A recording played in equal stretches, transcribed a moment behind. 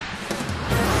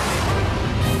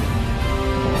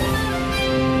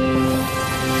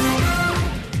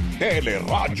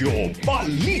Radyo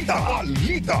Balita.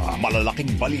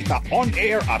 Malalaking balita on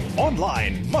air at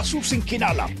online. Masusing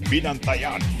kinalap,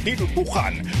 binantayan,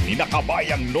 tinutukan ni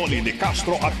nakabayang Noli de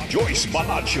Castro at Joyce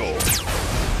Balancio.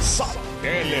 Sa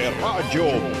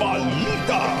Radyo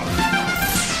Balita.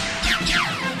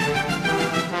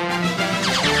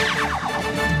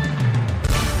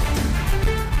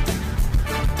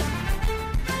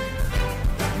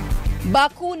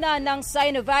 Bakuna ng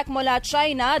Sinovac mula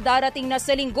China darating na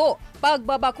sa linggo.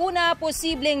 Pagbabakuna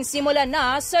posibleng simulan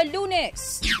na sa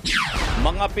Lunes.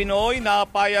 Mga Pinoy na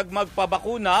payag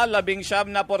magpabakuna,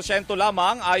 19%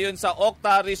 lamang ayon sa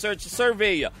Okta Research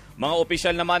Survey. Mga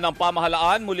opisyal naman ng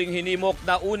pamahalaan muling hinimok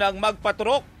na unang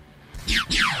magpaturok.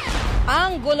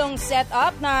 Ang gulong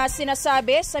setup na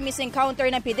sinasabi sa missing counter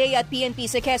ng PIDEA at PNP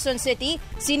sa Quezon City,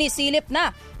 sinisilip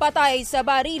na. Patay sa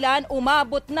barilan,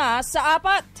 umabot na sa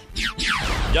 4.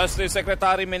 Justice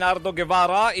Secretary Menardo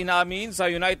Guevara inamin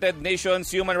sa United Nations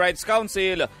Human Rights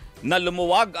Council na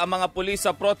lumuwag ang mga pulis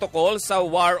sa protocol sa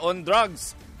war on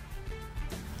drugs.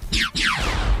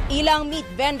 Ilang meat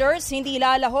vendors hindi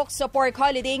lalahok sa pork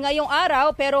holiday ngayong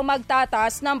araw pero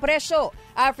magtataas ng presyo.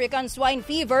 African swine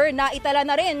fever na itala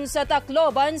na rin sa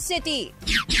Tacloban City.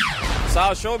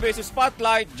 Sa Showbiz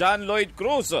Spotlight, John Lloyd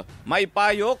Cruz, may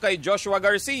payo kay Joshua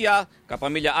Garcia,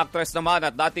 kapamilya actress naman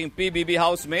at dating PBB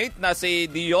housemate na si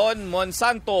Dion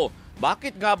Monsanto.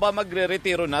 Bakit nga ba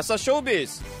magre-retiro na sa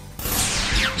showbiz?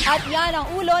 At yan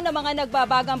ang ulo ng mga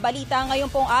nagbabagang balita ngayon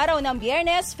pong araw ng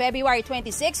Biyernes, February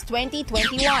 26,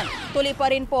 2021. Tuloy pa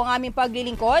rin po ang aming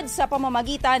paglilingkod sa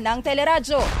pamamagitan ng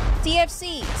teleradyo,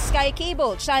 TFC, Sky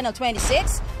Cable, Channel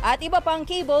 26 at iba pang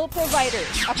cable providers.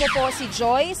 Ako po si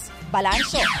Joyce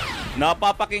Balancio.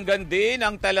 Napapakinggan din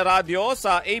ang teleradyo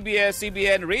sa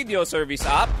ABS-CBN Radio Service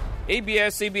App,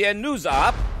 ABS-CBN News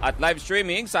App at live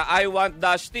streaming sa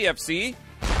iWant-TFC,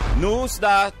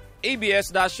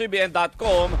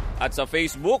 news.abs-cbn.com at sa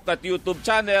Facebook at YouTube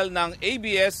channel ng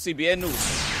ABS-CBN News.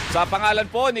 Sa pangalan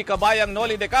po ni Kabayang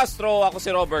Noli de Castro, ako si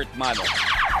Robert Mano.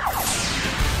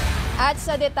 At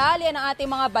sa detalye ng ating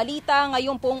mga balita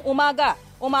ngayong pong umaga,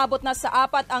 umabot na sa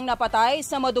 4 ang napatay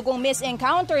sa madugong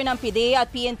misencounter ng PIDEA at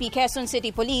PNP Quezon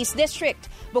City Police District.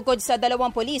 Bukod sa 2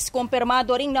 pulis,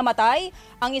 kumpirmado ring namatay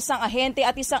ang isang ahente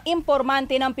at isang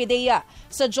impormante ng PIDEA.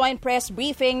 Sa joint press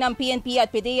briefing ng PNP at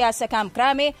PIDEA sa Camp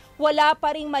Crame, wala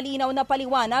pa ring malinaw na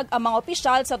paliwanag ang mga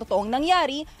opisyal sa totoong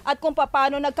nangyari at kung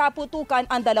paano nagkaputukan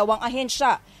ang 2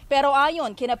 ahensya. Pero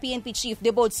ayon kina PNP Chief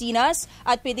Debod Sinas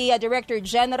at PIDEA Director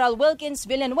General Wilkins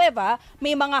Villanueva,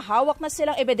 may mga hawak na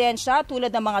silang ebidensya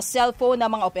tulad ng mga cellphone ng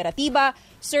mga operatiba,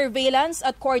 surveillance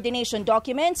at coordination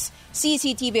documents,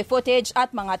 CCTV footage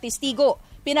at mga testigo.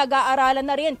 Pinag-aaralan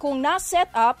na rin kung na-set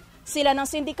up sila ng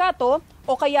sindikato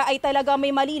o kaya ay talaga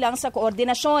may mali lang sa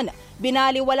koordinasyon.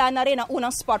 Binaliwala na rin ang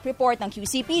unang spot report ng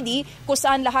QCPD kung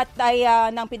saan lahat ay,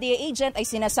 ng PIDEA agent ay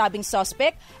sinasabing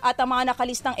suspect at ang mga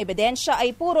nakalistang ebidensya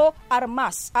ay puro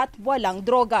armas at walang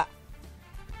droga.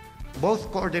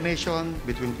 Both coordination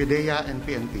between PIDEA and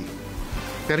PNP.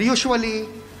 Pero usually,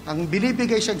 ang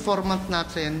binibigay sa informant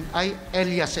natin ay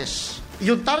aliases.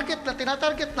 Yung target na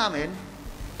tinatarget namin,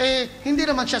 hindi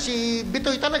naman siya si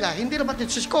Bitoy talaga, hindi naman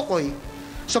si Kokoy.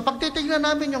 So pagtitingnan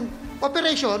namin yung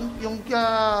operation, yung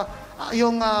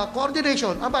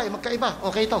coordination, magkaiba,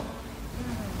 okay ito.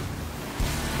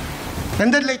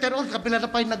 And then later on, kapila na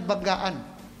pa yung nagbanggaan.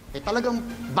 Talagang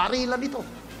barilan ito.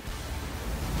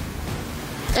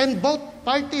 And both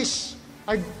parties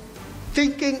are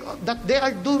thinking that they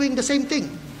are doing the same thing.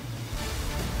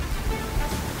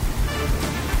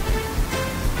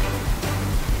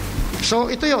 So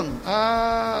ito yun,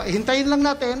 hintayin lang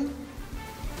natin,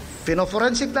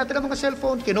 pino-forensic natin ang mga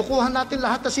cellphone, kinukuha natin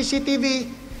lahat ng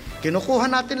CCTV, kinukuha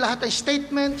natin lahat ng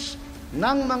statements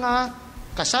ng mga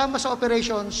kasama sa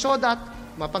operation so that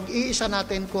mapag-iisa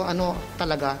natin kung ano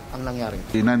talaga ang nangyari.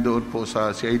 Nandoon po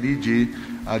sa CIDG,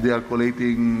 they are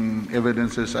collating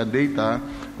evidences and data.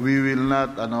 We will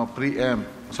not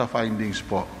preempt sa findings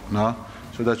po. No?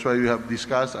 So that's why we have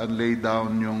discussed and laid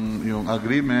down yung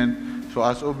agreement. So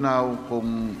as of now,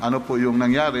 kung ano po yung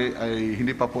nangyari, ay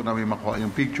hindi pa po namin makuha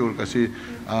yung picture kasi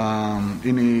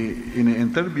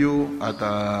ini-interview at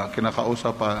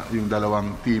kinakausap pa yung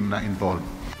 2 team na involved.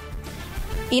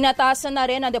 Inatasan na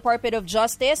rin ng Department of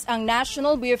Justice ang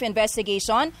National Bureau of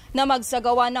Investigation na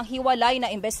magsagawa ng hiwalay na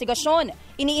investigasyon.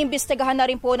 Iniimbestigahan na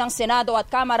rin po ng Senado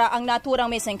at Kamara ang naturang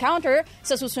misencounter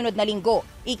sa susunod na linggo.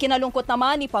 Ikinalungkot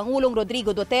naman ni Pangulong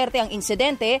Rodrigo Duterte ang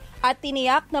insidente at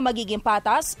tiniyak na magiging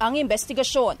patas ang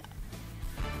investigasyon.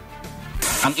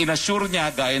 Ang inassure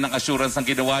niya, gaya ng assurance ng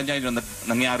ginawa niya, yung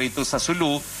nangyari ito sa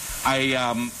Sulu, ay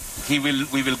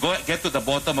we will get to the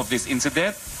bottom of this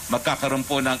incident. magkakaroon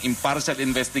po ng impartial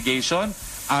investigation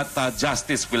at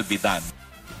justice will be done.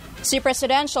 Si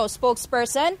Presidential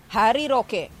Spokesperson Harry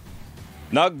Roque.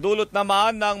 Nagdulot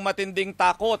naman ng matinding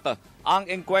takot ang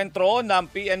engkwentro ng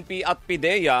PNP at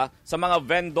PIDEA sa mga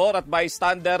vendor at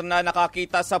bystander na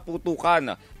nakakita sa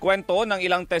putukan. Kwento ng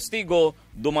ilang testigo,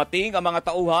 dumating ang mga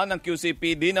tauhan ng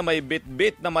QCPD na may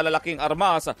bit-bit na malalaking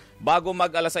armas bago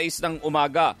mag-alas-6 ng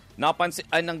umaga.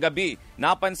 Ng gabi.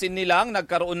 Napansin nilang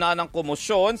nagkaroon na ng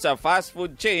komosyon sa fast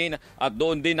food chain at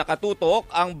doon din nakatutok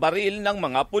ang baril ng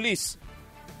mga pulis.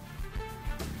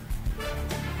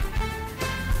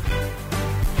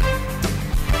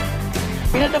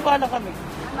 Pinatapa na kami.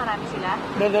 Marami sila?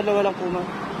 Dalawa lang po, ma'am.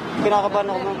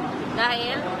 Kinakabahan ako, ma'am.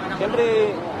 Dahil? Siyempre,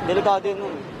 delikado yun,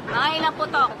 ma'am. Mga ilang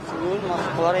putok? Yun, mga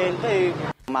 40 eh.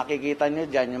 Makikita nyo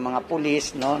dyan yung mga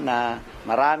pulis, no, na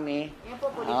marami. Yan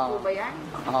po, pulis po ba yan?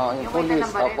 Oo, yung pulis.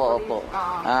 Opo.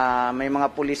 May mga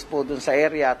pulis po dun sa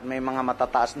area at may mga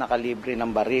matataas na kalibre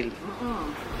ng baril.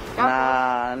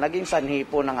 Na naging sanhi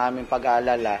po ng aming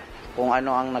pag-aalala kung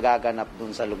ano ang nagaganap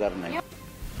dun sa lugar na yun.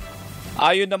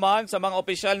 Ayon naman sa mga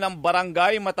opisyal ng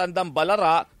barangay Matandang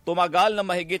Balara, tumagal na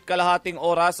mahigit kalahating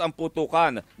oras ang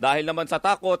putukan. Dahil naman sa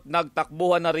takot,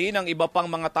 nagtakbuhan na rin ang iba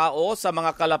pang mga tao sa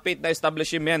mga kalapit na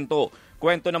establishmento.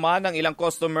 Kwento naman ng ilang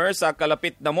customers sa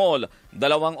kalapit na mall,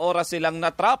 2 oras silang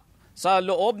natrap sa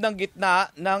gitna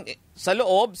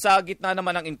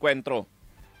naman ng enkwentro.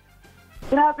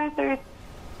 Grabe sir,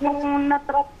 nung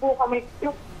natrap po kami,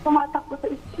 yung tumatakbo sa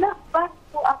isla, bakit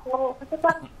po ako? Kasi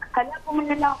parang,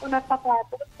 bumili lang ako ng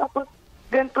sapatos, tapos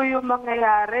ganito yung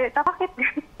mangyayari. Bakit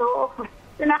ganito?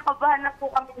 Sinakabahan na po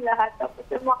kami lahat, tapos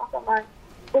yung mga kasama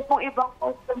po pong ibang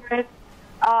customers,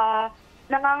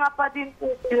 nangangapa din po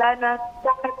sila na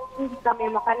bakit hindi kami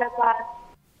makalabas.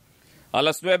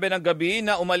 Alas 9 ng gabi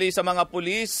na umalis sa mga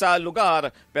pulis sa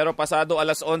lugar pero pasado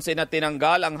alas 11 na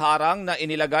tinanggal ang harang na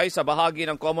inilagay sa bahagi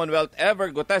ng Commonwealth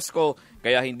Ever Gotesco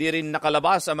kaya hindi rin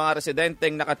nakalabas ang mga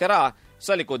residenteng nakatira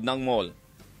sa likod ng mall.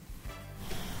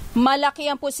 Malaki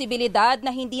ang posibilidad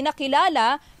na hindi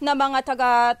nakilala ng mga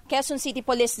taga Quezon City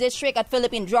Police District at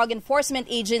Philippine Drug Enforcement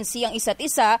Agency ang isa't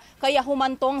isa kaya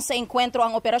humantong sa engkwentro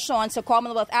ang operasyon sa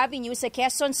Commonwealth Avenue sa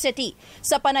Quezon City.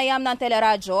 Sa panayam ng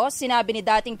teleradyo, sinabi ni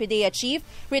dating PIDEA Chief,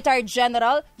 Retired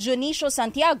General Junicio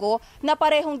Santiago na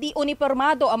parehong di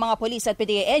unipormado ang mga police at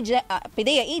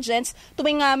PIDEA agents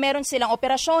tuwing meron silang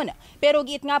operasyon. Pero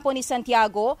giit nga po ni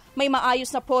Santiago, may maayos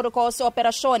na protocol sa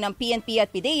operasyon ng PNP at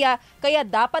PIDEA kaya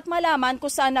dapat malaman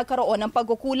kung saan nagkaroon ng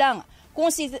pagkukulang.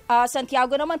 Kung si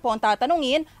Santiago naman po ang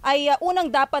tatanungin, ay unang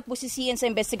dapat busisiin sa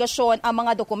investigasyon ang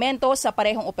mga dokumento sa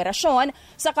parehong operasyon,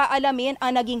 saka alamin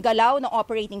ang naging galaw ng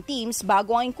operating teams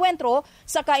bago ang enkwentro,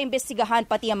 saka imbestigahan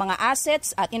pati ang mga assets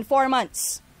at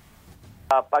informants.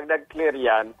 Pag nag-clear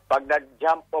yan, pag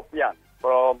nag-jump off yan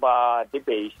from the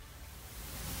base,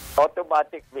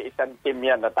 automatic may isang team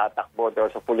yan na tatakbo doon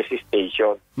sa police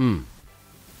station.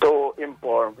 To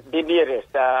inform the nearest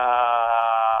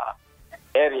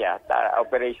area,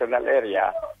 operational area,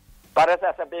 para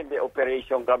sasabihin may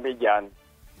operation kami dyan,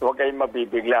 huwag kayong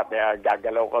mabibigla,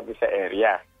 gagalaw kami sa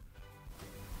area.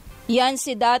 Yan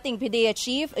si dating PIDEA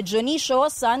Chief Junicio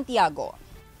Santiago.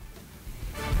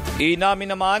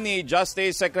 Inamin naman ni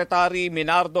Justice Secretary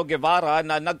Minardo Guevara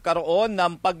na nagkaroon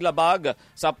ng paglabag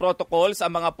sa protocol sa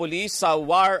mga pulis sa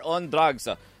war on drugs.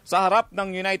 Sa harap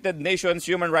ng United Nations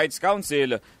Human Rights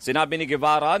Council, sinabi ni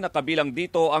Guevara na kabilang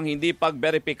dito ang hindi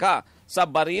pagberipika sa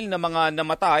baril ng mga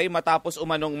namatay matapos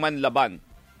umanong manlaban.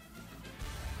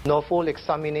 No full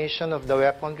examination of the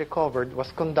weapon recovered was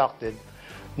conducted,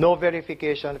 no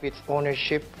verification of its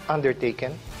ownership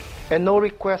undertaken, and no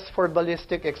request for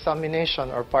ballistic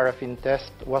examination or paraffin test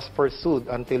was pursued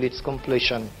until its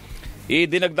completion.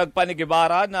 Idinagdag pa ni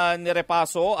Guevara na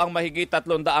nirepaso ang mahigit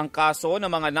 300 kaso ng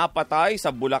mga napatay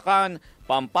sa Bulacan,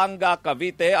 Pampanga,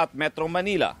 Cavite at Metro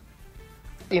Manila.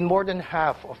 In more than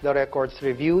half of the records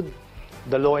reviewed,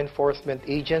 the law enforcement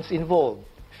agents involved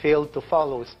failed to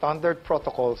follow standard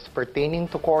protocols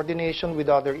pertaining to coordination with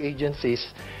other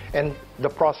agencies and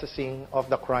the processing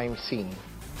of the crime scene.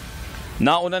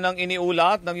 Nauna nang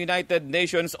iniulat ng United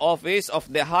Nations Office of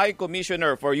the High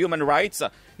Commissioner for Human Rights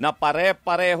na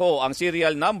pare-pareho ang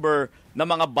serial number ng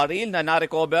mga baril na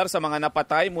narecover sa mga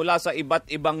napatay mula sa iba't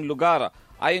ibang lugar.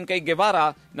 Ayon kay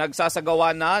Guevara,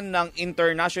 nagsasagawa na ng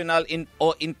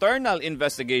internal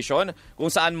investigation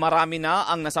kung saan marami na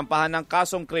ang nasampahan ng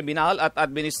kasong kriminal at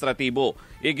administratibo.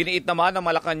 Iginiit naman ng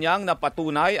Malacanang na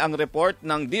patunay ang report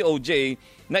ng DOJ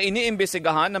na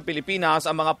iniimbestigahan ng Pilipinas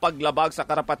ang mga paglabag sa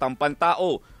karapatang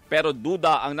pantao. pero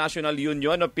duda ang National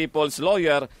Union of People's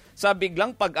Lawyer sa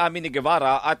biglang pag-amin ni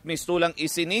Guevara at mistulang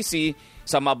isinisi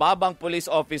sa mababang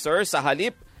police officer sa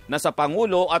halip na sa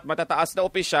Pangulo at matataas na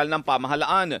opisyal ng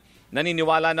pamahalaan.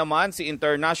 Naniniwala naman si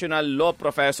International Law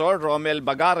Professor Romel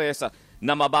Bagares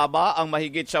na mababa ang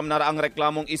mahigit 700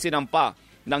 reklamong isinampa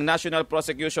ng National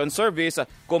Prosecution Service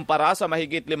kumpara sa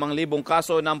mahigit 5,000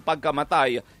 kaso ng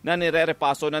pagkamatay na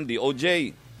nirerepaso ng DOJ.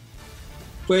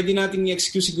 Pwede natin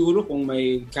i-excuse siguro kung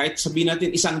may kahit sabihin natin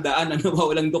 100 na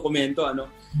nawawalang dokumento.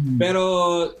 Pero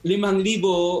 5,000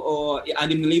 o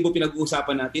 6,000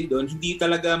 pinag-uusapan natin doon, hindi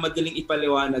talaga madaling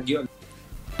ipaliwanag yun.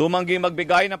 Tumanggi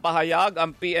magbigay ng pahayag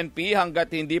ang PNP hanggat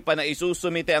hindi pa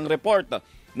naisusumite ang report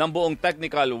ng buong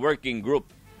Technical Working Group.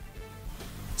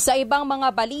 Sa ibang mga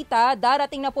balita,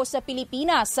 darating na po sa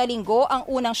Pilipinas sa linggo ang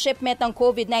unang shipment ng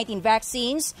COVID-19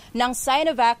 vaccines ng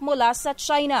Sinovac mula sa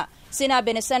China.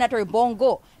 Sinabi ni Senator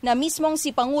Bongo na mismong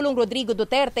si Pangulong Rodrigo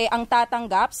Duterte ang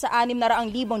tatanggap sa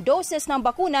 600,000 doses ng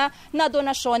bakuna na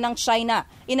donasyon ng China.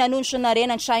 Inanunsyo na rin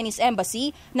ng Chinese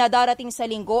Embassy na darating sa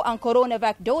linggo ang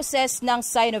CoronaVac doses ng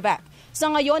Sinovac.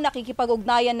 Sa ngayon,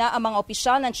 nakikipag-ugnayan na ang mga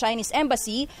opisyal ng Chinese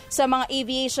Embassy sa mga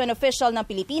aviation official ng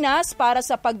Pilipinas para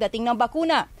sa pagdating ng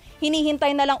bakuna.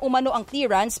 Hinihintay na lang umano ang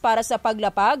clearance para sa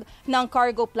paglapag ng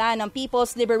cargo plan ng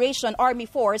People's Liberation Army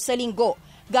Force sa linggo.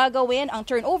 Gagawin ang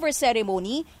turnover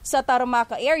ceremony sa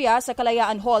Tarmaca area sa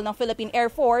Kalayaan Hall ng Philippine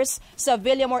Air Force sa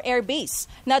Villamor Air Base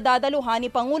na dadaluhan ni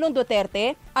Pangulong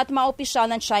Duterte at mga opisyal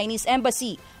ng Chinese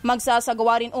Embassy.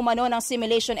 Magsasagawa rin umano ng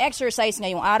simulation exercise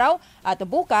ngayong araw at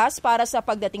bukas para sa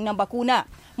pagdating ng bakuna.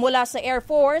 Mula sa Air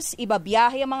Force,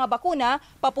 ibabiyahe ang mga bakuna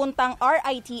papuntang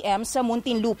RITM sa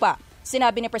Muntinlupa.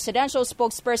 Sinabi ni Presidential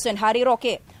Spokesperson Harry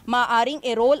Roque, maaaring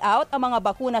i-roll out ang mga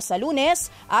bakuna sa Lunes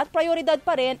at prioridad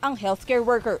pa rin ang healthcare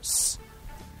workers.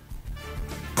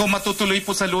 Kung matutuloy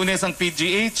po sa Lunes ang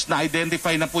PGH,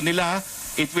 na-identify na po nila,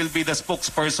 it will be the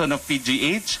spokesperson of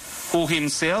PGH who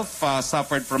himself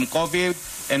suffered from COVID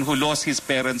and who lost his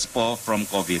parents po from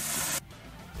COVID.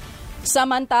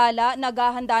 Samantala,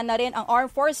 naghahanda na rin ang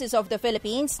Armed Forces of the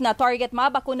Philippines na target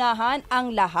mabakunahan ang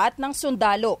lahat ng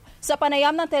sundalo. Sa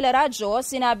panayam ng teleradyo,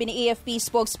 sinabi ni AFP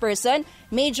spokesperson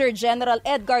Major General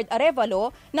Edgar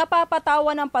Arevalo na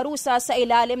papatawan ng parusa sa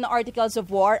ilalim ng Articles of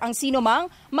War ang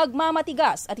sinumang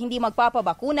magmamatigas at hindi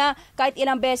magpapabakuna kahit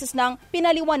ilang beses nang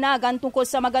pinaliwanagan tungkol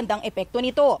sa magandang epekto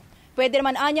nito. Pwede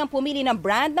naman anyang pumili ng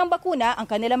brand ng bakuna ang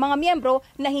kanilang mga miyembro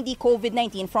na hindi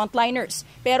COVID-19 frontliners.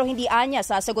 Pero hindi anya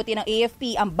sasagutin ng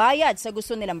AFP ang bayad sa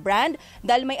gusto nilang brand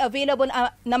dahil may available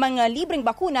na mga libreng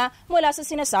bakuna mula sa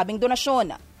sinasabing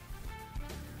donasyon.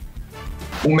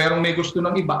 Kung merong may gusto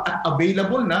ng iba at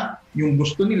available na yung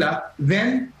gusto nila,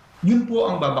 then yun po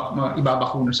ang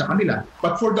ibabakuna sa kanila.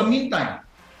 But for the meantime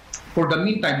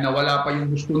na wala pa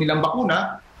yung gusto nilang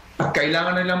bakuna at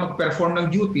kailangan nilang mag-perform ng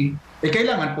duty,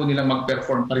 kailangan po nilang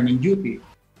mag-perform pa rin ng duty.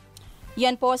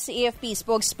 Yan po si AFP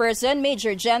spokesperson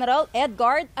Major General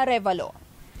Edgar Arevalo.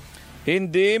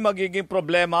 Hindi magiging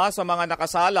problema sa mga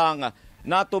nakasalang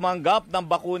na tumanggap ng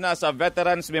bakuna sa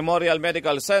Veterans Memorial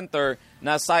Medical Center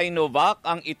na Sinovac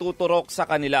ang ituturok sa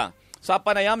kanila. Sa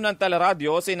panayam ng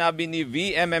teleradyo, sinabi ni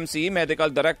VMMC Medical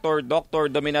Director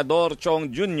Dr. Dominador Chong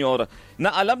Jr.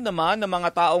 na alam naman ng mga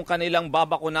taong kanilang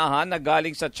babakunahan na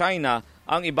galing sa China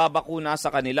ang ibabakuna sa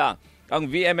kanila. Ang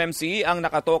VMMC ang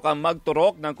nakatokang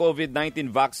magturok ng COVID-19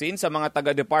 vaccine sa mga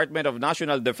taga-Department of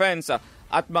National Defense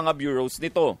at mga bureaus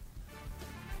nito.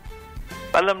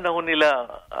 Alam na ho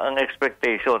nila ang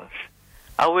expectations.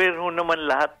 Aware ho naman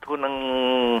lahat ho ng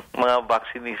mga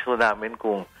vaccinees ho namin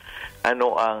kung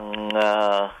ano ang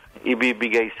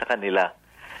ibibigay sa kanila.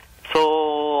 So,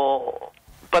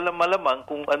 malamang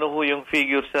kung ano ho yung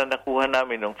figures na nakuha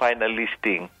namin ng final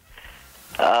listing,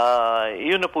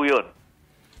 yun na po yun.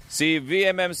 Si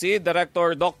VMMC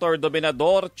Director Dr.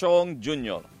 Dominador Chong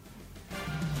Jr.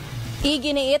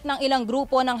 Iginiit ng ilang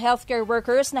grupo ng healthcare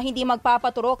workers na hindi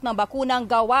magpapaturok ng bakunang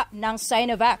gawa ng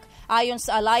Sinovac. Ayon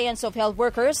sa Alliance of Health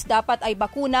Workers, dapat ay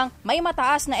bakunang may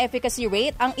mataas na efficacy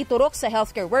rate ang iturok sa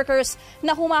healthcare workers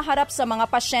na humaharap sa mga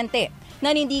pasyente.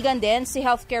 Nanindigan din si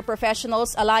Healthcare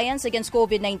Professionals Alliance Against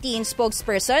COVID-19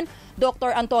 spokesperson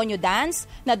Dr. Antonio Danz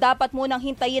na dapat munang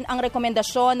hintayin ang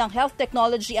rekomendasyon ng Health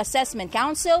Technology Assessment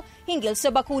Council hinggil sa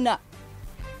bakuna.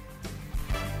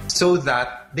 So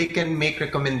that they can make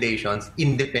recommendations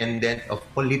independent of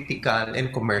political and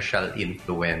commercial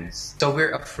influence. So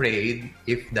we're afraid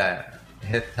if the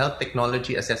Health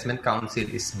Technology Assessment Council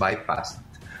is bypassed,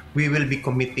 we will be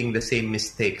committing the same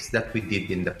mistakes that we did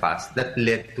in the past that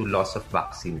led to loss of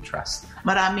vaccine trust.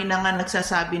 Marami na nga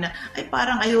nagsasabi na, ay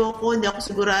parang ayoko, hindi ako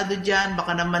sigurado dyan,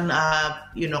 baka naman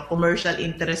commercial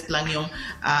interest lang yung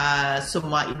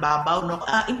sumaibabaw. No?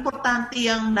 Importante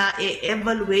yung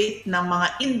na-evaluate ng mga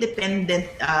independent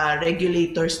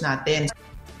regulators natin.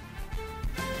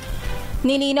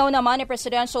 Nilinaw naman ni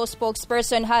Presidential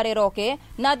Spokesperson Harry Roque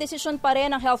na desisyon pa rin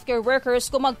ng healthcare workers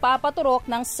kung magpapaturok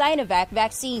ng Sinovac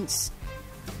vaccines.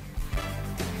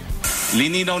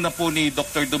 Lininaw na po ni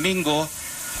Dr. Domingo,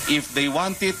 if they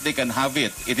want it, they can have it.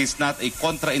 It is not a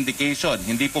contraindication.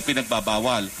 Hindi po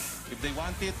pinagbabawal. If they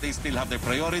want it, they still have their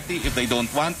priority. If they don't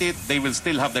want it, they will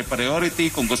still have their priority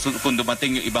kung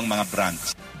dumating yung ibang mga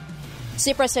brands.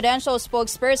 Si Presidential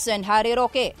Spokesperson Harry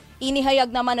Roque, inihayag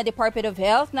naman ng Department of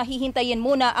Health na hihintayin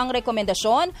muna ang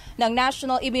rekomendasyon ng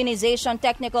National Immunization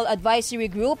Technical Advisory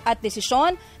Group at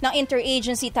desisyon ng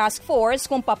Interagency Task Force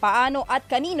kung papaano at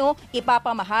kanino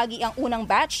ipapamahagi ang unang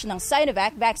batch ng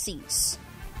Sinovac vaccines.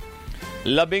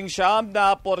 19%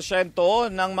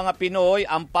 ng mga Pinoy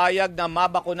ang payag na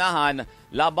mabakunahan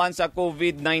laban sa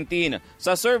COVID-19.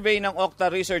 Sa survey ng Okta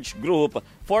Research Group,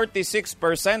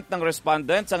 46% ng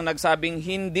respondents ang nagsabing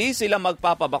hindi sila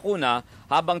magpapabakuna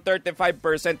habang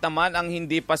 35% naman ang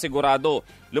hindi pa sigurado.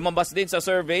 Lumabas din sa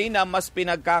survey na mas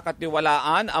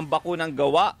pinagkakatiwalaan ang bakunang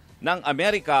gawa ng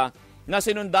Amerika na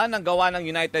sinundan ng gawa ng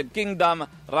United Kingdom,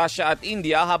 Russia at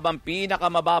India habang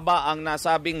pinakamababa ang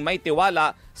nasabing may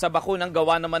tiwala sa bakunang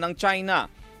gawa naman ng China.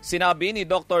 Sinabi ni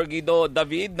Dr. Guido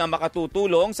David na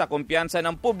makatutulong sa kumpiyansa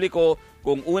ng publiko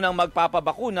kung unang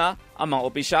magpapabakuna ang mga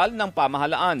opisyal ng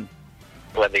pamahalaan.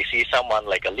 When they see someone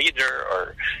like a leader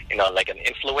or like an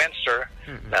influencer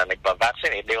na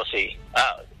nagpa-vaccinate, they will say,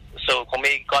 so kung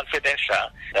may confidence siya,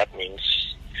 that means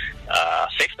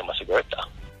safe naman siguro ito.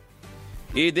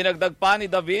 Idinagdag pa ni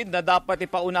David na dapat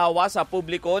ipaunawa sa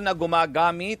publiko na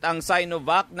gumagamit ang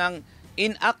Sinovac ng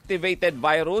inactivated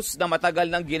virus na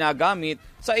matagal nang ginagamit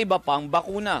sa iba pang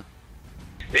bakuna.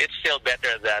 It's still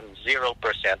better than 0%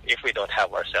 if we don't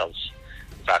have ourselves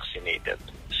vaccinated.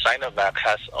 Sinovac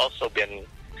has also been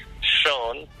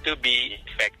shown to be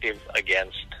effective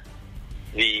against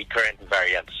the current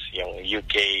variants, yung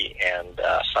UK and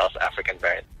South African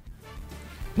variant.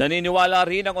 Naniniwala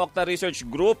rin ang Okta Research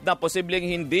Group na posibleng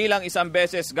hindi lang isang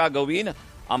beses gagawin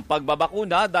ang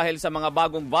pagbabakuna dahil sa mga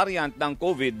bagong variant ng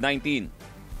COVID-19.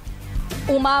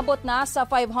 Umabot na sa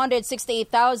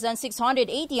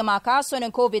 568,680 ang mga kaso ng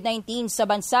COVID-19 sa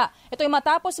bansa. Ito'y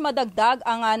matapos madagdag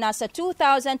ang nasa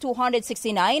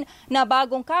 2,269 na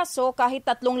bagong kaso kahit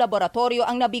 3 laboratorio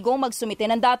ang nabigong magsumite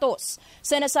ng datos.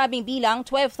 Sa nasabing bilang,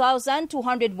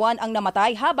 12,201 ang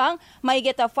namatay habang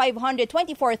mahigit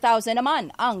 524,000 naman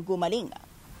ang gumaling.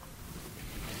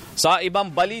 Sa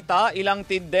ibang balita, ilang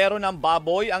tindero ng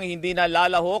baboy ang hindi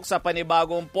nalalahok sa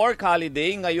panibagong pork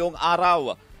holiday ngayong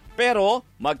araw. Pero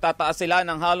magtataas sila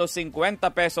ng halos 50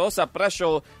 pesos sa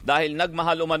presyo dahil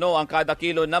nagmahal umano ang kada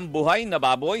kilo ng buhay na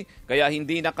baboy kaya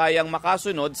hindi na kayang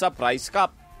makasunod sa price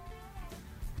cap.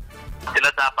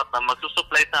 Sila dapat na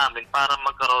magsusupply sa amin para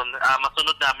magkaroon,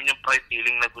 masunod namin yung price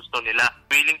ceiling na gusto nila.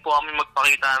 Willing po kami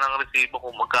magpakita ng resibo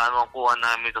kung magkano ang kuha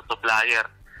namin sa supplier.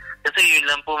 Kasi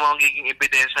yun lang po magiging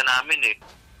ebidensya namin eh.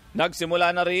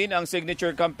 Nagsimula na rin ang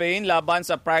signature campaign laban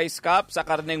sa price cap sa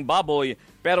karneng baboy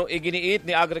pero iginiit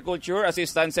ni Agriculture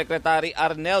Assistant Secretary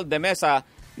Arnel de Mesa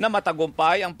na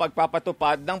matagumpay ang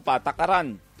pagpapatupad ng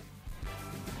patakaran.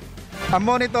 Ang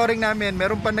monitoring namin,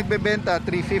 meron pa nagbebenta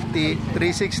 350,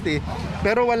 360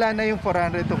 pero wala na yung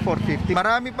 400 to 450.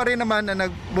 Marami pa rin naman na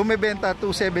bumibenta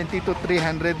 270 to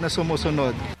 300 na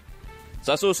sumusunod.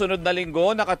 Sa susunod na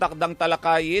linggo, nakatakdang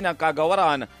talakayin ang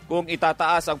kagawaran kung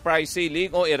itataas ang price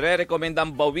ceiling o irerekomendang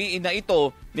bawiin na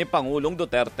ito ni Pangulong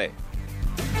Duterte.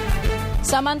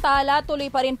 Samantala,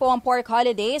 tuloy pa rin po ang pork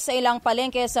holiday sa ilang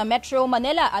palengke sa Metro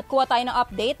Manila at kuha tayo ng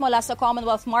update mula sa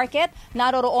Commonwealth Market.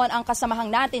 Naroroon ang kasamahang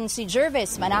natin si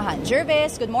Jervis Manahan.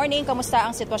 Jervis, good morning. Kamusta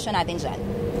ang sitwasyon natin dyan?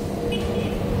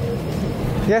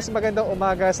 Yes, magandang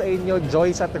umaga sa inyo,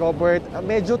 Joyce at Robert.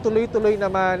 Medyo tuloy-tuloy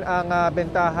naman ang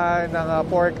bentahan ng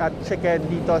pork at chicken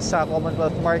dito sa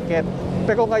Commonwealth Market.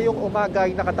 Pero ngayong umaga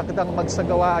ay nakatakdang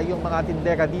magsagawa yung mga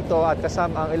tindera dito at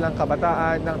kasama ang ilang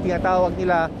kabataan ng tinatawag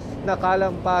nila na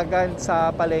kalampagan sa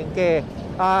palengke.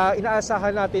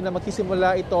 Inaasahan natin na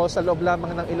magsisimula ito sa loob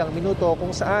lamang ng ilang minuto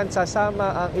kung saan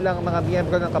sasama ang ilang mga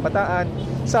miyembro ng kabataan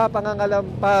sa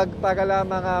pangangalampag para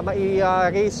lamang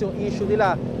mai-raise yung issue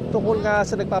nila tungkol nga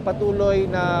sa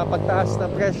nagpapatuloy na pagtaas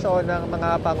ng presyo ng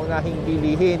mga pangunahing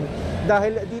bilihin.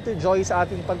 Dahil dito, Joy, sa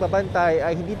ating pagbabantay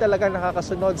ay hindi talaga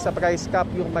nakakasunod sa price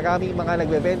cap yung maraming mga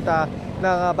nagbebenta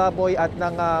ng baboy at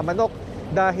ng manok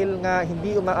dahil nga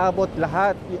hindi umaabot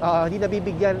lahat, hindi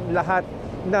nabibigyan lahat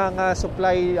ng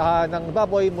supply ng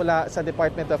baboy mula sa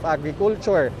Department of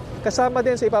Agriculture. Kasama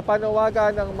din sa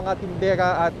ipapanawagan ng mga tindera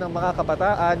at ng mga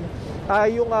kabataan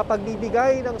ay yung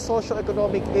pagbibigay ng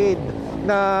socio-economic aid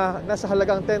na nasa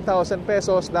halagang 10,000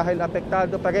 pesos dahil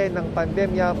apektado pa rin ng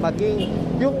pandemya maging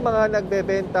yung mga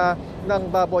nagbebenta ng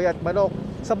baboy at manok.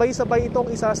 Sabay-sabay itong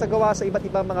isasagawa sa iba't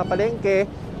ibang mga palengke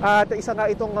at isa nga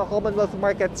itong Commonwealth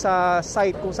Market sa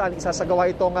site kung saan isasagawa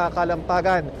itong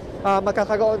kalampagan.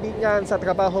 Magkakaroon din yan sa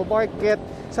Trabaho Market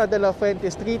sa De La Fuente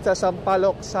Street sa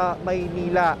Sampaloc sa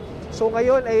Maynila. So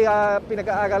ngayon ay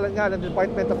pinag-aaralan nga ng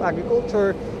Department of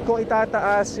Agriculture kung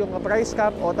itataas yung price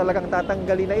cap o talagang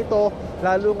tatanggalin na ito,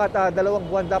 lalo nga 2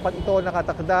 buwan dapat ito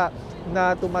nakatakda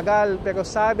na tumagal. Pero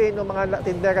sabi ng mga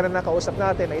tindera na nakausap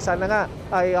natin na isa na nga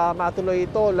ay matuloy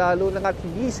ito, lalo na nga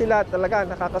hindi sila talaga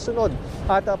nakakasunod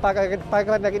at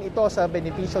para na rin ito sa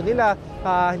benepisyo nila,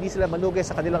 hindi sila malugi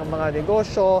sa kanilang mga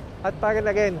negosyo at para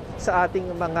na rin sa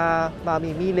ating mga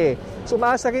mamimili. So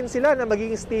umaasa rin sila na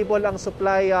maging stable ang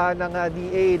supply ng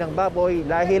DA ng baboy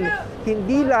dahil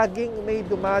hindi laging may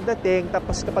dumadating,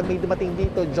 tapos kapag may dumating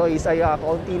dito, Joyce, ay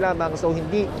kaunti lamang, so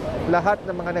hindi lahat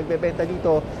ng mga nagbebenta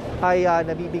dito ay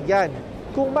nabibigyan.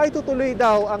 Kung maitutuloy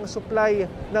daw ang supply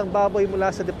ng baboy mula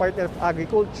sa Department of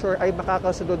Agriculture ay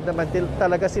makakasunod naman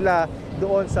talaga sila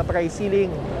doon sa price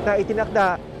ceiling na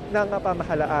itinakda ng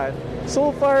pamahalaan.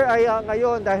 So far ay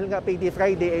ngayon dahil nga Payday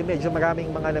Friday ay medyo maraming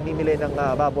mga namimili ng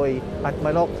baboy at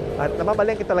manok at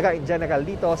namamalengke talaga in general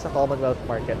dito sa Commonwealth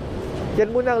Market. Yan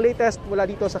muna ang latest mula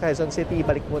dito sa Quezon City.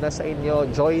 Balik muna sa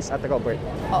inyo, Joyce at Robert.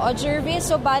 Oo,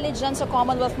 Jervis, so bali dyan sa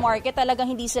Commonwealth Market,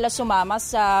 talagang hindi sila sumama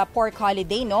sa pork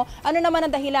holiday, no? Ano naman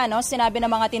ang dahilan, no? Sinabi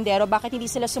ng mga tindero, bakit hindi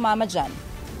sila sumama dyan?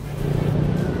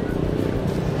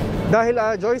 Dahil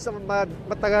Joyce,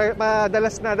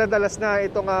 madalas na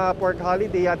itong pork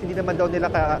holiday at hindi naman daw nila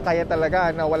kaya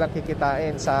talaga na walang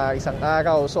kikitain sa isang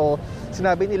araw. So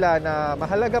sinabi nila na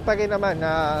mahalaga pa rin naman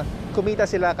na kumita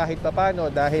sila kahit papano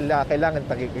dahil kailangan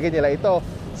pagiging nila ito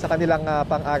sa kanilang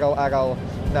pang-araw-araw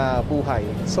na buhay.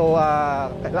 So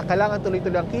kailangan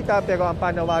tuloy-tuloy ang kita, pero ang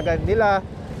panawagan nila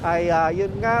ay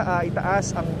yun nga,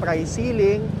 itaas ang price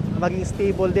ceiling, maging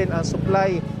stable din ang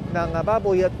supply ng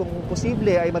baboy at kung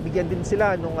posible ay mabigyan din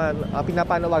sila nung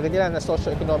pinapanawagan nila na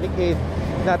socio-economic aid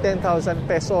na 10,000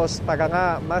 pesos para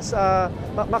nga mas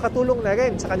makatulong na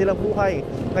rin sa kanilang buhay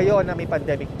ngayon na may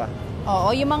pandemic pa.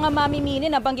 Oo, yung mga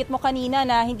mamimili, nabanggit mo kanina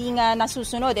na hindi nga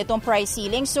nasusunod itong price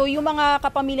ceiling. So yung mga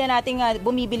kapamilya nating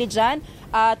bumibili dyan,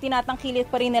 tinatangkilit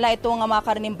pa rin nila itong mga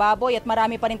karning baboy at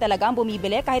marami pa rin talaga ang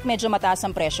bumibili kahit medyo mataas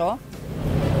ang presyo?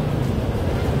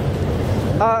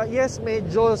 Yes,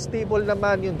 medyo stable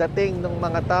naman yung dating ng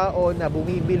mga tao na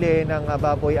bumibili ng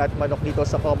baboy at manok dito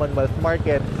sa Commonwealth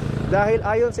Market. Dahil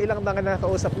ayon sa ilang mga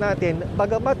nakausap natin,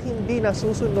 bagamat hindi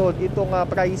nasusunod itong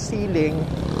price ceiling,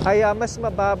 ay mas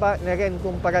mababa na rin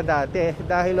kumpara dati.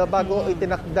 Dahil bago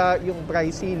itinakda yung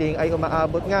price ceiling ay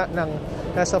umaabot nga ng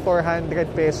nasa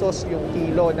 400 pesos yung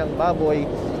kilo ng baboy.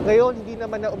 Ngayon, hindi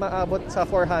naman na umaabot sa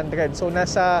 400. So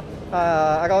nasa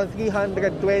around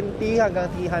 320 hanggang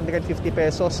 350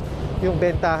 pesos yung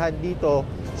bentahan dito.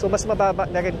 So mas mababa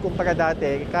na rin kumpara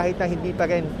dati kahit na hindi pa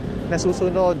rin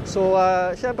nasusunod. So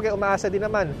syempre umaasa din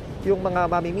naman yung mga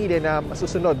mamimili na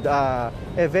masusunod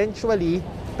eventually,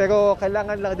 pero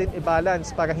kailangan lang din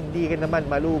i-balance para hindi rin naman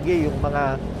malugi yung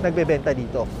mga nagbebenta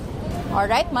dito.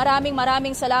 Alright,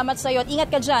 maraming salamat sa iyo at ingat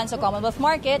ka dyan sa Commonwealth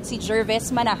Market, si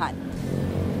Jervis Manahan.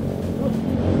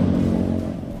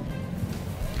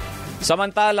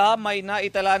 Samantala, may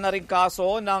naitala na rin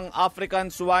kaso ng African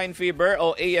Swine Fever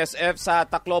o ASF sa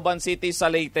Tacloban City sa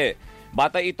Leyte.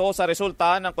 Batay ito sa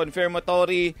resulta ng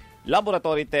confirmatory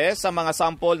laboratory test sa mga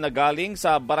sample na galing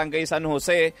sa Barangay San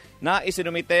Jose na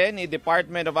isinumite ni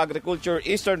Department of Agriculture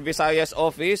Eastern Visayas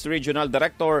Office Regional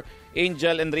Director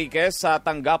Angel Enriquez sa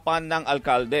tanggapan ng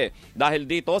alkalde. Dahil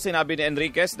dito, sinabi ni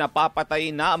Enriquez na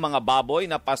papatayin na ang mga baboy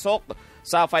na pasok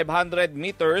sa 500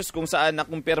 meters kung saan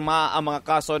nakumpirma ang mga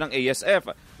kaso ng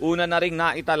ASF. Una na ring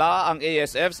naitala ang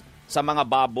ASF sa mga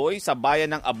baboy sa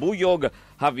bayan ng Abuyog,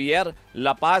 Javier,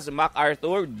 La Paz,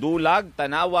 MacArthur, Dulag,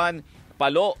 Tanawan,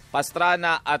 Palo,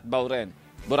 Pastrana at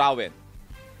Burawen.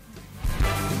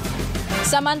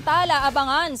 Samantala,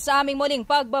 abangan sa aming muling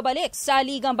pagbabalik sa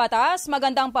Ligang Batas,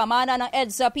 magandang pamana ng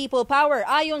EDSA People Power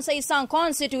ayon sa isang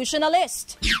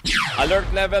constitutionalist. Alert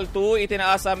Level 2,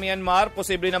 itinaas sa Myanmar,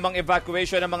 posible namang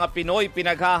evacuation ng mga Pinoy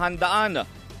pinaghahandaan.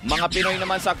 Mga Pinoy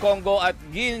naman sa Congo at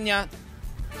Guinea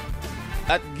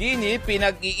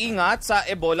pinag-iingat sa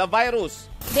Ebola virus.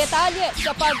 Detalye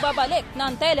sa pagbabalik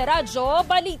ng Teleradyo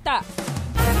Balita.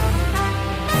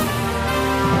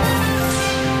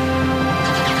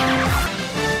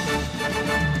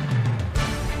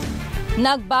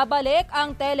 Nagbabalik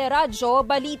ang teleradyo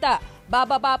Balita.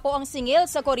 Bababa po ang singil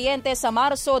sa kuryente sa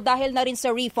Marso dahil na rin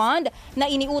sa refund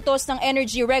na iniutos ng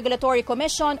Energy Regulatory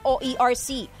Commission o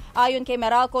ERC. Ayon kay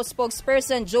Meralco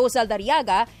spokesperson Joe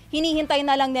Zaldariaga, hinihintay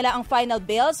na lang nila ang final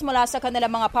bills mula sa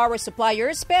kanilang mga power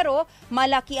suppliers pero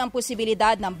malaki ang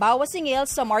posibilidad ng bawas singil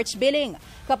sa March billing.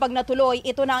 Kapag natuloy,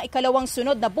 ito na ang ikalawang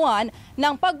sunod na buwan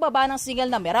ng pagbaba ng singil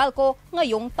ng Meralco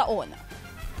ngayong taon.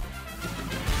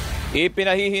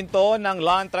 Ipinahihinto ng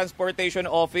Land Transportation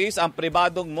Office ang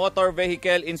pribadong Motor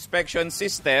Vehicle Inspection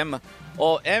System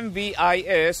o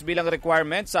MVIS bilang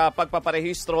requirement sa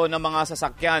pagpaparehistro ng mga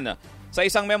sasakyan. Sa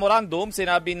isang memorandum,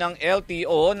 sinabi ng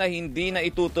LTO na hindi na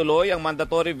itutuloy ang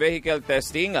mandatory vehicle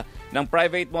testing ng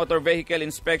Private Motor Vehicle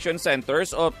Inspection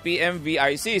Centers o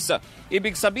PMVICs.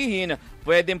 Ibig sabihin,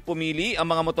 pwedeng pumili ang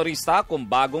mga motorista kung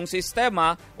bagong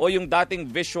sistema o yung dating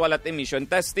visual at emission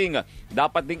testing.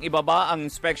 Dapat ding ibaba ang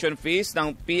inspection fees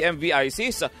ng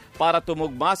PMVICs para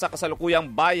tumugma sa kasalukuyang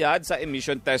bayad sa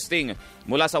emission testing.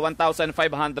 Mula sa 1,500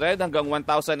 hanggang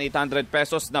 1,800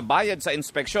 pesos na bayad sa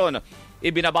inspeksyon,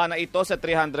 ibinaba na ito sa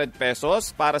 300 pesos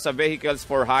para sa vehicles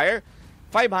for hire,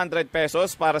 500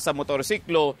 pesos para sa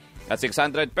motorsiklo at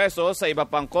 600 pesos sa iba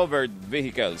pang covered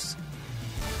vehicles.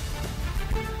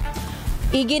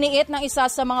 Iginiit ng isa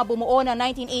sa mga bumuo ng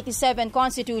 1987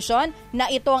 Constitution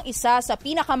na ito ang isa sa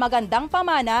pinakamagandang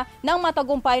pamana ng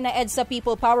matagumpay na EDSA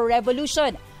People Power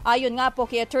Revolution. Ayon nga po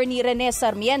kay Attorney Rene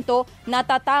Sarmiento,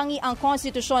 natatangi ang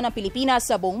konstitusyon ng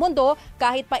Pilipinas sa buong mundo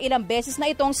kahit pa ilang beses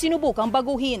na itong sinubukang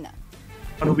baguhin.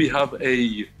 We have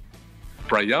a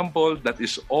preamble that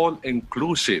is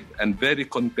all-inclusive and very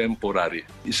contemporary.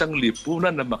 Isang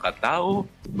lipunan na makatao,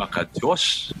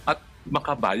 makadiyos at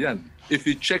makabayan. If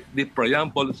you check the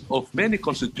preambles of many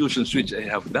constitutions which I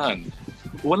have done,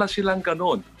 wala silang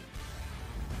ganon.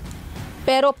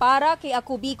 Pero para kay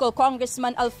Aku Bicol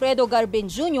Congressman Alfredo Garbin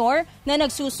Jr. na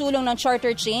nagsusulong ng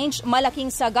charter change,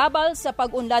 malaking sagabal sa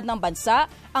pag-unlad ng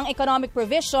bansa ang economic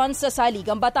provisions sa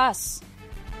saligang batas.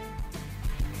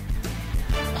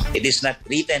 It is not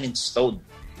written in stone.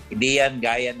 Hindi yan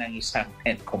gaya ng isang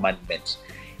Ten Commandments.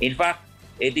 In fact,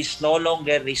 it is no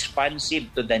longer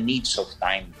responsive to the needs of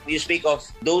time. You speak of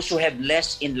those who have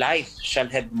less in life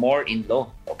shall have more in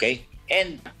law. Okay?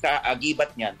 And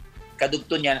kaagibat niyan,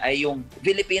 kadugtong niyan ay yung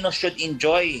Filipinos should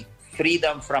enjoy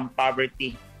freedom from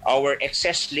poverty. Our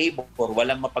excess labor,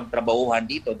 walang mapagtrabahuhan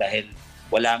dito dahil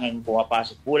wala nang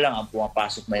pumapasok, kulang ang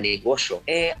pumapasok na negosyo.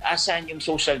 Asan yung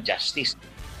social justice?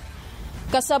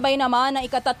 Kasabay naman ng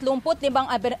ika-35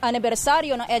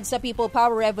 anibersaryo ng EDSA People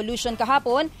Power Revolution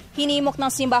kahapon, hinimok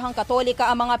ng Simbahang Katolika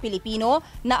ang mga Pilipino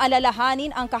na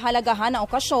alalahanin ang kahalagahan ng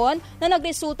okasyon na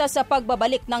nagresulta sa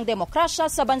pagbabalik ng demokrasya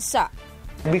sa bansa.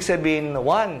 Ibig sabihin,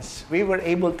 once we were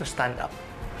able to stand up,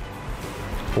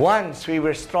 once we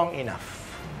were strong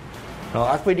enough,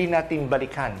 at pwede natin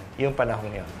balikan yung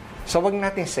panahon yun. So wag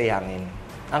natin sayangin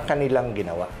ang kanilang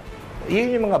ginawa.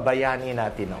 Yun yung mga bayani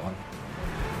natin noon.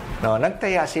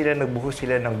 Nagtaya sila, nagbuhos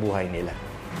sila ng buhay nila.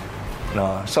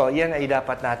 So, yan ay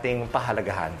dapat nating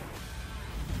pahalagahan.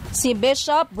 Si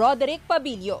Bishop Broderick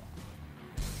Pabilio.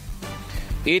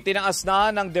 Itinaas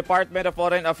na ng Department of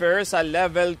Foreign Affairs sa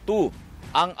Level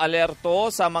 2 ang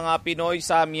alerto sa mga Pinoy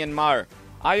sa Myanmar.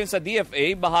 Ayon sa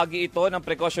DFA, bahagi ito ng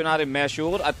precautionary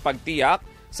measure at pagtiyak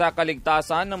sa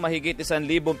kaligtasan ng mahigit 1,000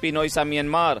 Pinoy sa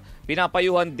Myanmar.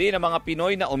 Pinapayuhan din ang mga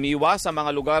Pinoy na umiwas sa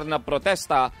mga lugar na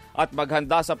protesta at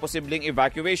maghanda sa posibleng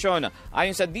evacuation.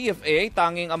 Ayon sa DFA,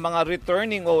 tanging ang mga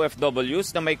returning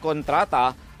OFWs na may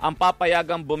kontrata ang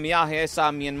papayagang bumiyahe sa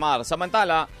Myanmar.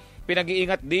 Samantala,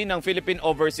 pinag-iingat din ng Philippine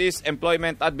Overseas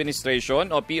Employment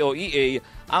Administration o POEA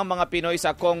ang mga Pinoy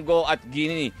sa Congo at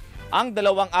Guinea, ang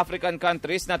dalawang African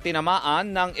countries na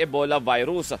tinamaan ng Ebola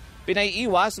virus.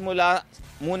 Pinaiiwas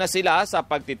muna sila sa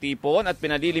pagtitipon at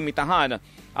pinalilimitahan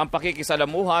ang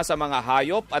pakikisalamuha sa mga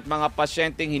hayop at mga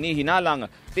pasyenteng hinihinalang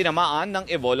tinamaan ng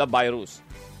Ebola virus.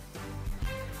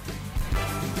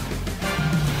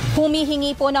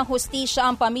 Humihingi po ng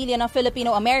hustisya ang pamilya ng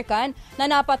Filipino-American na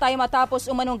napatay matapos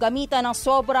umanong gamitan ng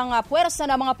sobrang puwersa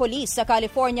ng mga polis sa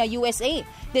California, USA.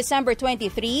 December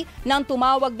 23, nang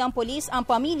tumawag ng polis ang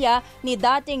pamilya ni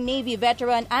dating Navy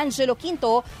veteran Angelo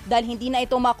Quinto dahil hindi na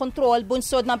ito makontrol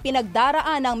bunsod ng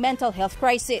pinagdaraan ng mental health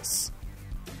crisis.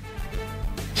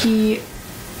 He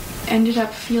ended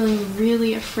up feeling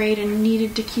really afraid and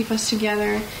needed to keep us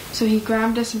together, so he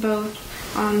grabbed us both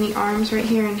on the arms right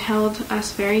here and held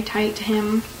us very tight to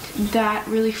him. That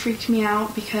really freaked me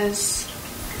out because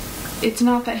it's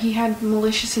not that he had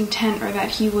malicious intent or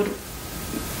that he would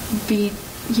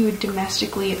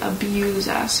domestically abuse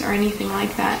us or anything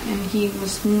like that, and he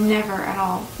was never at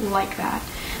all like that.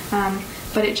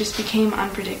 but it just became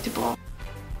unpredictable.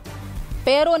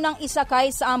 Pero nang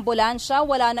isakay sa ambulansya,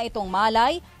 wala na itong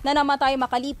malay na namatay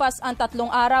makalipas ang 3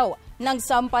 araw.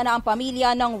 Nagsampa na ang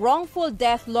pamilya ng wrongful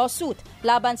death lawsuit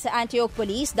laban sa Antioch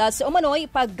Police dahil sa umano'y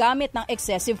paggamit ng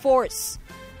excessive force.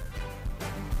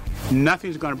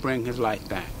 Nothing's going to bring his life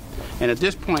back. And at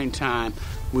this point in time,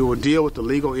 we will deal with the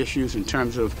legal issues in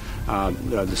terms of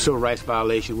the civil rights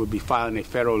violation. We'll be filing a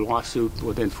federal lawsuit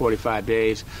within 45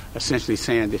 days, essentially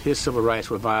saying that his civil rights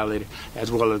were violated,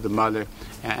 as well as the mother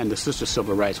and the sister's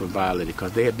civil rights were violated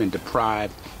because they have been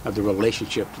deprived of the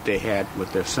relationship that they had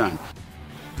with their son.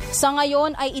 Sa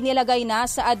ngayon ay inilagay na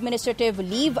sa administrative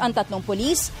leave ang 3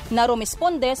 pulis na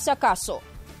rumisponde sa kaso.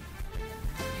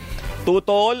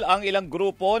 Tutol ang ilang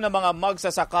grupo ng mga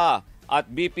magsasaka at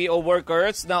BPO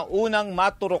workers na unang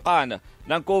maturukan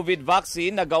ng COVID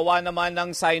vaccine na gawa naman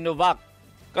ng Sinovac.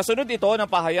 Kasunod ito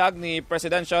ng pahayag ni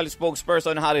Presidential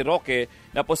Spokesperson Harry Roque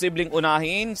na posibleng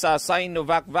unahin sa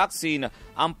Sinovac vaccine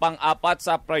ang pang-4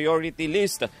 sa priority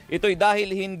list. Ito'y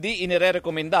dahil hindi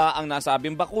inirerekomenda ang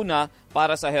nasabing bakuna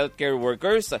para sa healthcare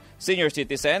workers, senior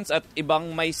citizens at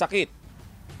ibang may sakit.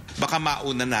 Baka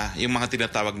mauna na yung mga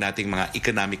tinatawag nating mga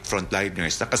economic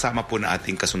frontliners na kasama po na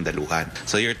ating kasundaluhan.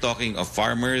 So you're talking of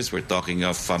farmers, we're talking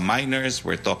of miners,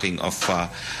 we're talking of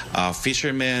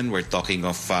fishermen, we're talking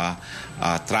of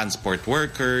transport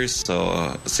workers. So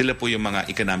sila po yung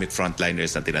mga economic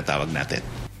frontliners na tinatawag natin.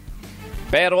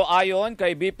 Pero ayon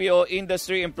kay BPO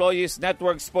Industry Employees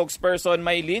Network spokesperson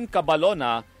Maylene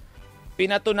Cabalona,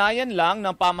 pinatunayan lang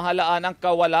ng pamahalaan ang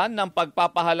kawalan ng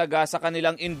pagpapahalaga sa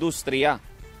kanilang industriya.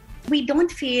 We don't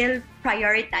feel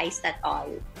prioritized at all.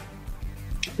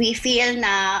 We feel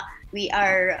na we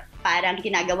are parang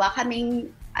ginagawa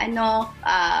kaming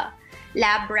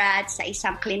lab rats sa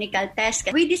isang clinical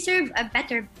test. We deserve a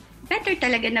better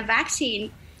talaga na vaccine.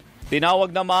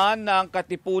 Tinawag naman ng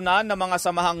katipunan ng mga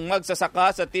samahang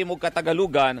magsasaka sa Timog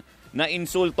Katagalugan na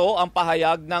insulto ang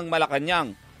pahayag ng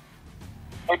Malacanang.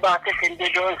 Ay bakit hindi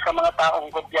doon sa mga taong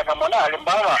gobyerno mo na?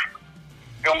 Halimbawa,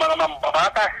 yung mga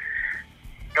mambabatas,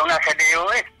 yung nasa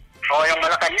DOS o yung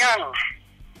Malacanang,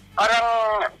 parang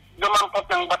dumampot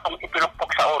ng batong ipinupok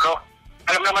sa ulo.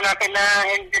 Alam naman natin na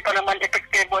hindi pa naman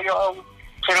epektibo yung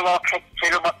Sinovac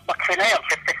vaccine na yun,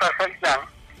 50% lang.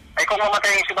 Ay kung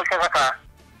mamatay yung magsasaka.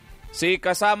 Si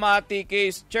kasama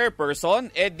TK's chairperson,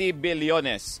 Eddie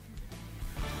Billones.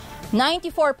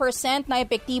 94% na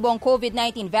epektibo ang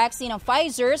COVID-19 vaccine ng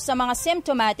Pfizer sa mga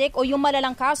symptomatic o yung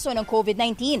malalang kaso ng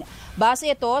COVID-19. Base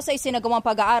ito sa isinagawang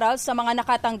pag-aaral sa mga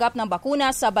nakatanggap ng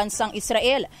bakuna sa bansang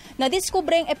Israel.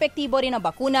 Nadiskubreng epektibo rin ang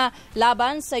bakuna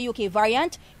laban sa UK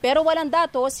variant pero walang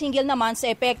datos hinggil naman sa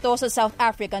epekto sa South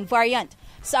African variant.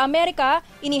 Sa Amerika,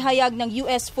 inihayag ng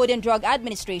US Food and Drug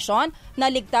Administration na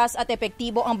ligtas at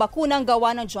epektibo ang bakunang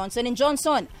gawa ng Johnson &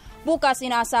 Johnson. Bukas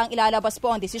inaasang ilalabas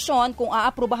po ang desisyon kung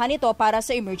aaprubahan ito para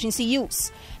sa emergency use.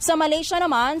 Sa Malaysia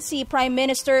naman, si Prime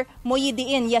Minister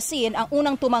Muhyiddin Yassin ang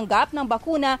unang tumanggap ng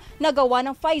bakuna na gawa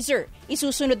ng Pfizer.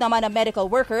 Isusunod naman ang medical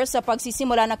workers sa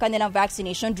pagsisimula ng kanilang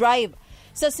vaccination drive.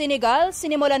 Sa Senegal,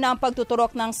 sinimula na ang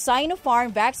pagtuturok ng Sinopharm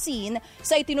vaccine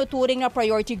sa itinuturing na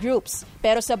priority groups.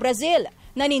 Pero sa Brazil,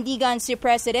 nanindigan si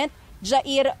President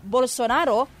Jair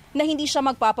Bolsonaro na hindi siya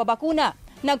magpapabakuna.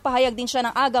 Nagpahayag din siya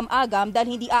ng agam-agam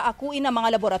dahil hindi aakuin ng mga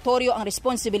laboratorio ang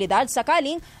responsibilidad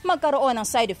sakaling magkaroon ng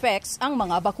side effects ang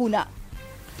mga bakuna.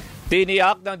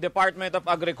 Tiniyak ng Department of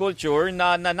Agriculture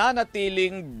na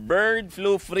nananatiling bird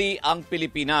flu-free ang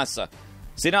Pilipinas.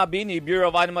 Sinabi ni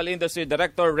Bureau of Animal Industry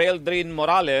Director Reldrin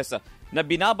Morales na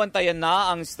binabantayan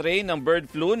na ang strain ng bird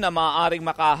flu na maaaring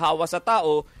makahawa sa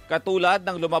tao katulad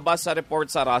ng lumabas sa report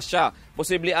sa Russia.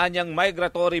 Posible anyang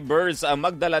migratory birds ang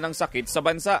magdala ng sakit sa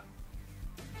bansa.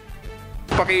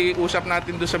 Pakiusap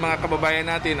natin doon sa mga kababayan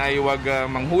natin ay huwag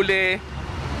manghuli,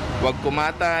 huwag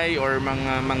kumatay or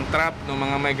mang-trap ng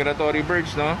mga migratory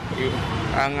birds, no?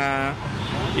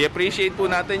 I-appreciate po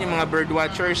natin yung mga bird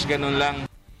watchers, ganun lang.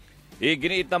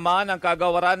 Iginiit naman ang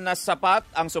kagawaran na sapat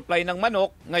ang supply ng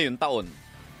manok ngayong taon.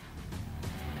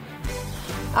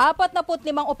 45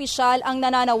 opisyal ang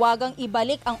nananawagang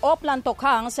ibalik ang Oplan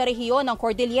Tokhang sa rehiyon ng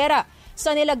Cordillera.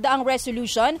 Sa nilagdaang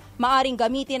resolution, maaring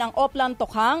gamitin ang Oplan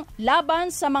Tokhang laban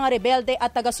sa mga rebelde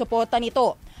at taga-suporta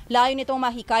nito. Layo nitong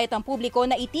mahikayat ang publiko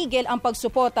na itigil ang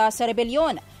pagsuporta sa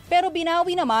rebelyon. pero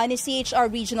binawi naman ni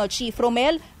CHR Regional Chief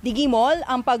Romel Digimol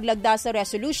ang paglagda sa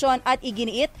resolution at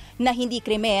iginiit na hindi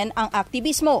krimen ang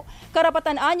aktivismo.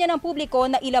 Karapatan niya ng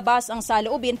publiko na ilabas ang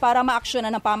saloobin para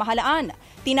maaksyonan ng pamahalaan.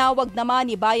 Tinawag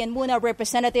naman ni Bayan Muna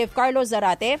Representative Carlos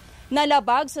Zarate na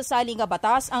labag sa salinga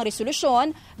batas ang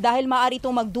resolusyon dahil maaari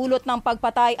itong magdulot ng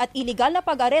pagpatay at iligal na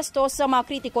pag-aresto sa mga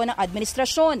kritiko ng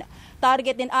administrasyon.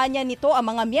 Target din anya nito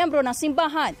ang mga miyembro ng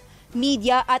simbahan,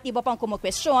 media at iba pang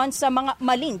kumukwestiyon sa mga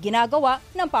maling ginagawa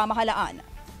ng pamahalaan.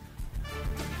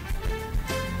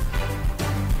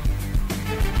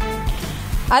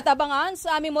 At abangan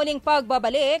sa aming muling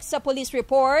pagbabalik sa police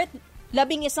report,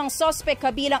 11 suspect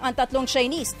kabilang ang 3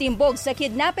 Chinese timbog sa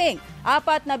kidnapping,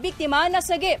 4 na biktima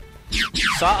nasagip.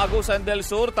 Sa Agusan del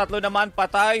Sur, 3 naman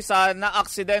patay sa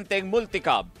naaksidenteng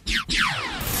multicab.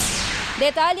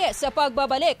 Detalye sa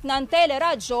pagbabalik ng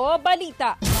Teleradyo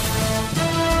Balita.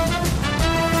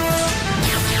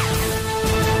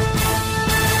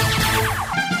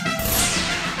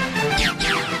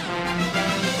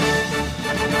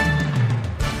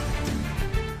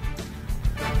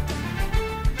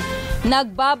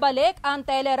 Nagbabalik ang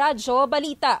Teleradyo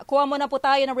Balita. Kuha muna po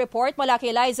tayo ng report mula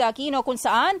kay Liza Aquino kung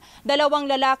saan 2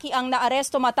 lalaki ang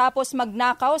naaresto matapos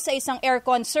magnakaw sa isang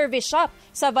aircon service shop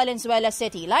sa Valenzuela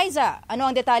City. Liza, ano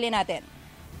ang detalye natin?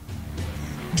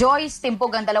 Joyce,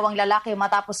 timpog ang 2 lalaki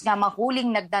matapos nga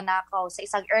mahuling nagdanakaw sa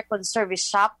isang aircon service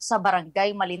shop sa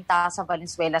Barangay Malinta sa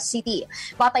Valenzuela City.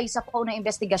 Batay sa paunang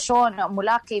investigasyon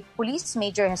mula kay Police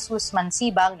Major Jesus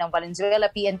Mansibang ng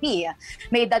Valenzuela PNP,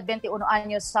 may edad 21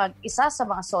 anyos ang isa sa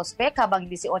mga sospek habang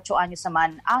 18 anyos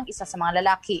naman ang isa sa mga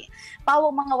lalaki.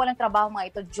 Pawang mga walang trabaho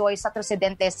mga ito, Joyce, at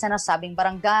residente sa nasabing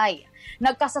barangay.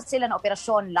 Nagkasat sila ng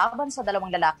operasyon laban sa 2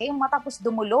 lalaki matapos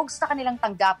dumulog sa kanilang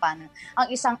tanggapan ang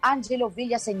isang Angelo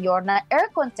Villaseñor na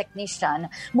aircon technician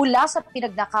mula sa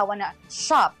pinagnakawan na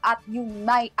shop at yung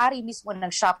may-ari mismo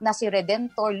ng shop na si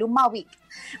Redentor Lumawig.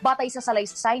 Batay sa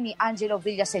salaysay ni Angelo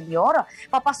Villaseñor,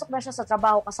 papasok na siya sa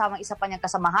trabaho kasama isa pa niyang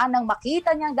kasamahan nang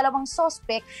makita niya ang 2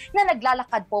 sospek na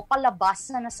naglalakad po palabas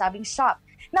na nasabing shop.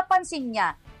 Napansin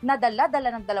niya na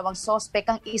dala-dala ng 2 sospek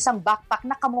ang isang backpack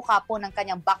na kamukha po ng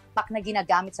kanyang backpack na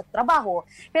ginagamit sa trabaho,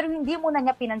 pero hindi muna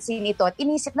niya pinansin ito at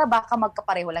inisip na baka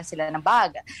magkapareho lang sila ng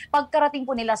bag. Pagkarating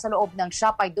po nila sa loob ng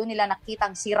shop ay doon nila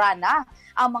nakitang sira na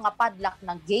ang mga padlock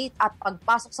ng gate at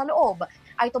pagpasok sa loob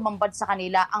ay tumambad sa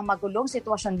kanila ang magulong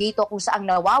sitwasyon dito kung saan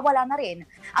nawawala na rin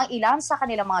ang ilan sa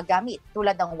kanilang mga gamit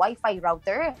tulad ng Wi-Fi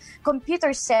router,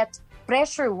 computer set,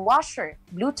 pressure washer,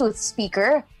 Bluetooth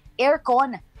speaker,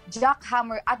 aircon,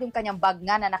 jackhammer at yung kanyang bag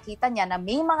nga na nakita niya na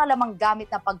may mga lamang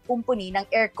gamit na pagkumpuni ng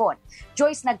aircon.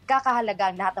 Joyce, nagkakahalaga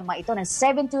ang lahat ng mga ito ng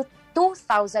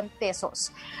 72,000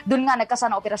 pesos. Doon nga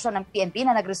nagkasana operasyon ng PNP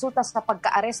na nagresulta sa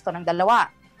pagka-aresto ng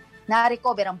 2.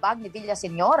 Na-recover ang bag ni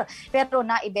Villaseñor pero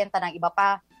naibenta ng iba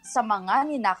pa sa mga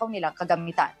ninakaw nilang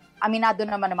kagamitan. Aminado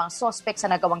naman ng mga sospek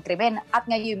sa nagawang krimen at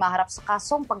ngayon maharap sa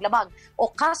kasong paglabag o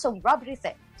kasong robbery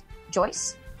theft.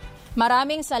 Joyce?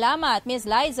 Maraming salamat, Ms.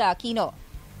 Liza Aquino.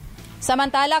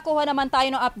 Samantala, kuha naman tayo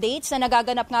ng update sa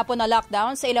nagaganap nga po na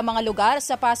lockdown sa ilang mga lugar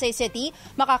sa Pasay City.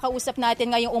 Makakausap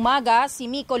natin ngayong umaga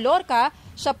si Miko Lorca.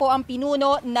 Siya po ang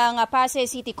pinuno ng Pasay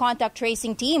City Contact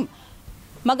Tracing Team.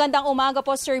 Magandang umaga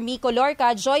po, Sir Miko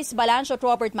Lorca. Joyce Balancio at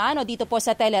Robert Mano dito po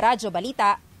sa Teleradyo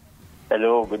Balita.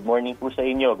 Hello, good morning po sa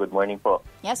inyo. Good morning po.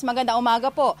 Yes, magandang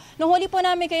umaga po. Nung huli po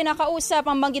namin kayo nakausap,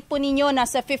 ang banggit po ninyo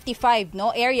nasa 55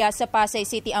 area sa Pasay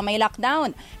City ang may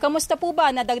lockdown. Kamusta po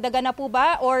ba? Nadagdagan na po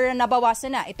ba or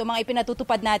nabawasan na itong mga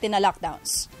ipinatutupad natin na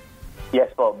lockdowns?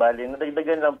 Yes po, bali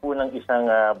nadagdagan lang po ng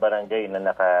isang barangay na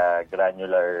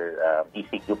naka-granular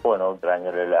ECQ po,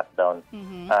 granular lockdown.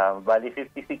 Bali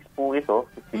 56 po ito,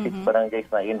 56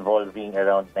 barangays na involving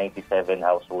around 97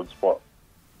 households po.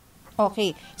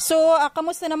 Okay. So,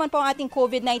 kamusta naman po ang ating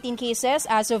COVID-19 cases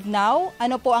as of now?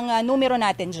 Ano po ang numero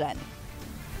natin dyan?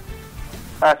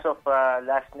 As of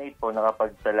last night po,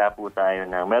 nakapagtala po tayo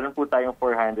meron po tayong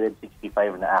 465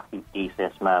 na active cases,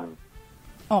 ma'am.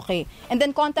 Okay. And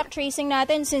then contact tracing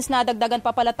natin, since nadagdagan pa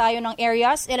pala tayo ng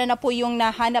areas, ilan na po yung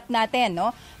nahanap natin,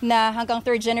 na hanggang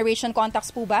 3rd generation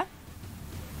contacts po ba?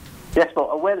 Yes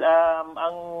po. Well,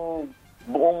 ang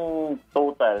buong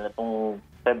total na itong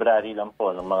February lang po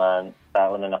ng mga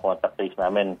tao na na-contact trace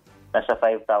namin, nasa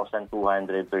 5,234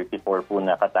 po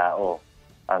na katao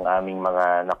ang aming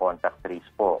mga na-contact trace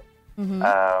po.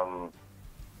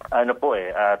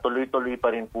 Tuloy-tuloy pa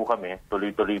rin po kami.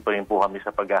 Tuloy-tuloy pa rin po kami sa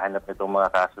paghahanap nitong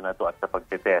mga kaso na to at sa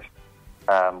pagtetest.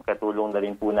 Katulong na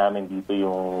rin po namin dito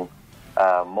yung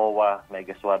MOA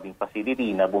Mega Swabbing Facility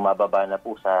na bumababa na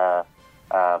po sa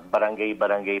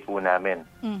barangay-barangay po namin.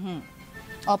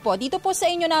 Opo, dito po sa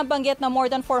inyo nabanggit na more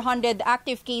than 400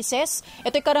 active cases.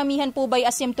 Ito'y karamihan po ba'y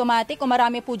asymptomatic o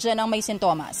marami po dyan ang may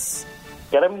sintomas?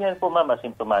 Karamihan po ma'am,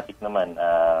 asymptomatic naman.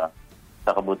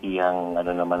 Sa kabutihang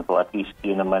naman po, at least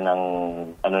yun naman ang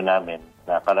namin,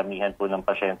 na karamihan po ng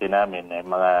pasyente namin ay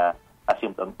mga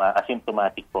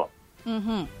asymptomatic po.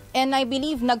 And I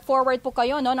believe nag-forward po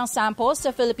kayo ng samples sa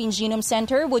Philippine Genome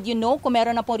Center. Would you know kung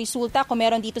meron na po resulta, kung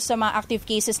meron dito sa mga active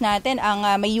cases natin ang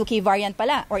may UK variant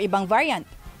pala or ibang variant?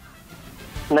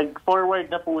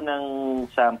 Nag-forward na po ng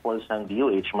samples ng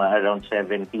DOH, mga around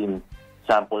 17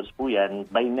 samples po yan.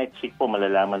 By next week po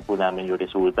malalaman po namin yung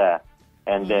resulta.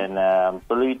 And then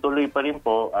tuloy-tuloy pa rin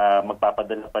po,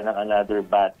 magpapadala pa ng another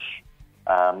batch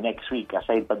next week,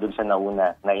 aside pa dun sa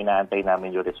nauna na inaantay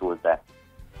namin yung resulta.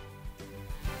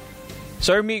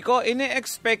 Sir Miko,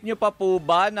 ini-expect nyo pa po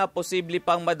ba na posible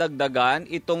pang madagdagan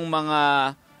itong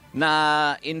mga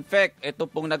na-infect, ito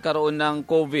pong nagkaroon ng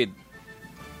COVID?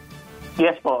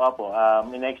 Yes po, opo.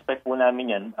 Ina-expect po namin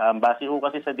yan. Base po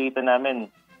kasi sa data namin,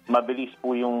 mabilis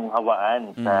po yung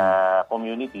hawaan sa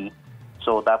community.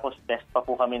 So tapos test pa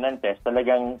po kami ng test.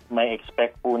 Talagang may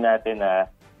expect po natin na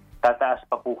tataas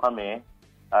pa po kami.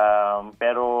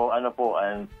 Pero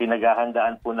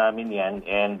pinaghahandaan po namin yan.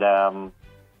 And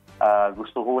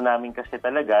gusto po namin kasi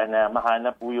talaga na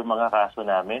mahanap po yung mga kaso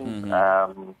namin.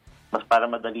 Mas para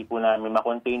madali po namin,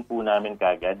 makontain po namin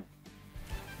kagad.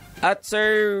 At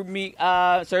Sir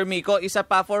Miko, isa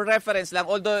pa for reference lang,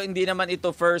 although hindi naman ito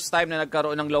first time na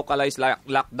nagkaroon ng localized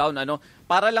lockdown,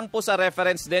 para lang po sa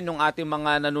reference din ng ating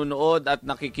mga nanonood at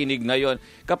nakikinig ngayon.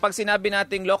 Kapag sinabi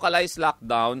nating localized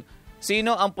lockdown,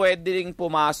 sino ang pwedeng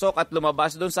pumasok at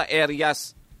lumabas doon sa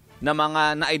areas na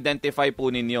mga na-identify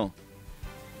po ninyo?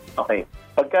 Okay.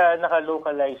 Pagka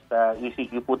naka-localized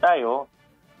ECQ po tayo,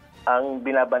 ang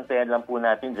binabantayan lang po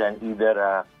natin dyan, either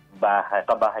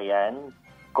kabahayan,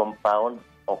 compound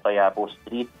o kaya po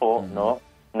street po,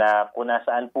 na kung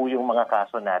nasaan po yung mga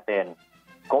kaso natin.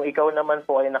 Kung ikaw naman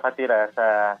po ay nakatira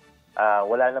sa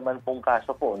wala naman pong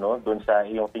kaso po doon sa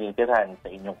iyong tinitirhan, sa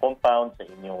inyong compound, sa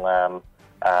inyong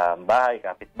bahay,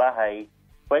 kapitbahay,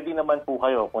 pwede naman po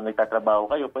kayo, kung nagtatrabaho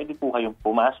kayo, pwede po kayong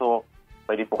pumasok,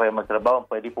 pwede po kayo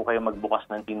magtrabaho, pwede po kayo magbukas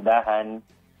ng tindahan.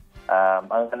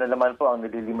 Ang naman po, ang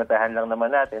nililimitahan lang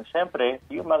naman natin, syempre,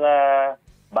 yung mga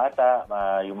bata,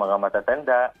 yung mga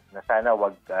matatanda, na sana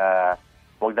wag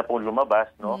na pong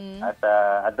lumabas, At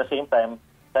at the same time,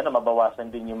 sana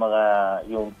mabawasan din yung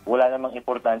wala namang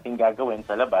importanteng gagawin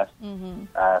sa labas,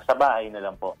 sa bahay na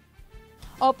lang po.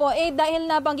 Opo, dahil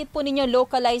nabanggit po ninyo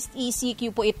localized ECQ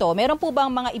po ito, meron po bang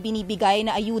mga ibinibigay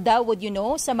na ayuda, would you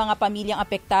know, sa mga pamilyang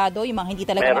apektado, yung mga hindi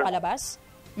talaga makalabas?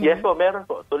 Yes po, meron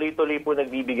po. Tuloy-tuloy po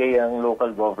nagbibigay ang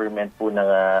local government po ng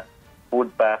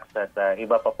food packs at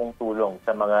iba pa pong tulong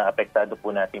sa mga apektado po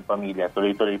nating pamilya.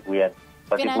 Tuloy-tuloy po yan.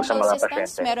 Pati Financial po sa mga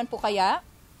assistance, pasyente. meron po kaya?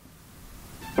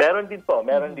 Meron din po.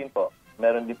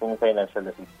 Meron din pong financial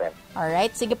assistance.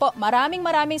 Alright, sige po.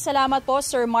 Maraming salamat po,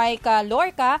 Sir Mike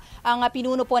Lorca, ang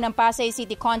pinuno po ng Pasay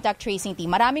City Contact Tracing Team.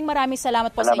 Maraming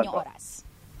salamat po sa inyong oras.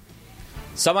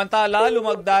 Samantala,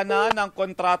 lumagda na ng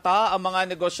kontrata ang mga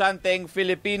negosyanteng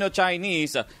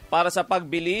Filipino-Chinese para sa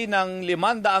pagbili ng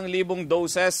 500,000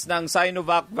 doses ng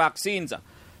Sinovac vaccines.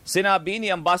 Sinabi ni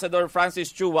Ambassador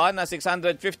Francis Chua na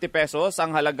 650 pesos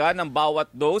ang halaga ng bawat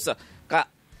dose,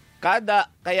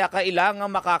 kaya kailangan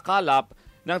makakalap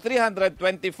ng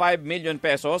 325 million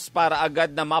pesos para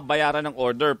agad na mabayaran ng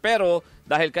order. Pero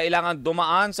dahil kailangan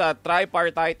dumaan sa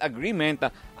tripartite agreement,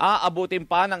 aabutin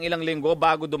pa ng ilang linggo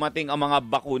bago dumating ang mga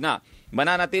bakuna.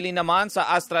 Mananatili naman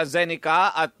sa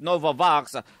AstraZeneca at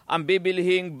Novavax ang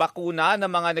bibilihing bakuna ng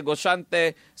mga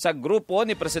negosyante sa grupo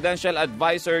ni Presidential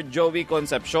Advisor Joey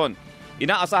Concepcion.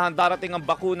 Inaasahan darating ang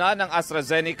bakuna ng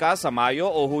AstraZeneca sa Mayo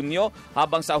o Hunyo,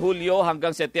 habang sa Hulyo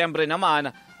hanggang Setyembre naman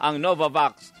ang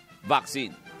Novavax vaccine.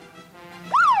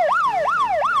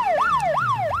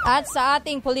 At sa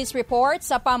ating police report,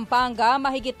 sa Pampanga,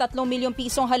 mahigit 3 milyong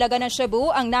pisong halaga ng shabu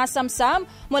ang nasamsam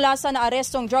mula sa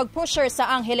naarestong drug pusher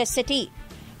sa Angeles City.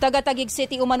 Taga-Taguig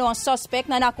City umano ang suspect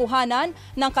na nakuhanan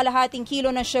ng kalahating kilo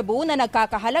ng shabu na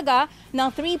nagkakahalaga ng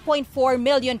 3.4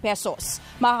 million pesos.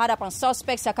 Maharap ang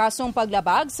suspect sa kasong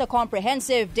paglabag sa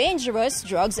Comprehensive Dangerous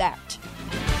Drugs Act.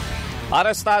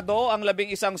 Arestado ang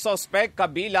 11 suspect,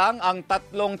 kabilang ang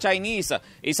 3 Chinese,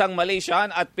 1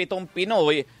 Malaysian at 7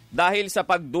 Pinoy dahil sa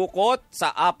pagdukot sa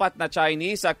 4 na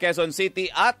Chinese sa Quezon City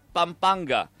at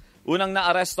Pampanga. Unang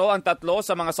naaresto ang 3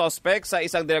 sa mga suspect sa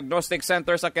isang diagnostic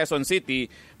center sa Quezon City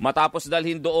matapos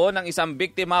dalhin doon ang isang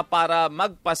biktima para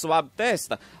magpa-swab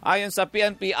test. Ayon sa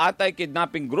PNP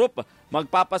Anti-Kidnapping Group,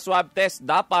 magpapa-swab test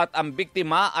dapat ang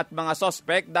biktima at mga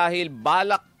suspect dahil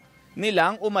balak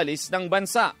nilang umalis ng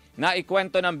bansa.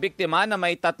 Naikwento ng biktima na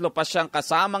may 3 pa siyang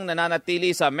kasamang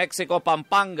nananatili sa Mexico,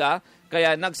 Pampanga,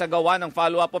 kaya nagsagawa ng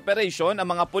follow-up operation ang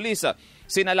mga pulis.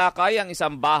 Sinalakay ang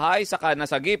isang bahay saka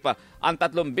nasagip ang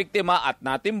 3 biktima at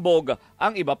natimbog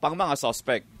ang iba pang mga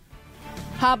suspect.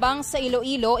 Habang sa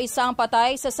Iloilo, isang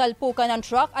patay sa salpukan ng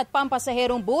truck at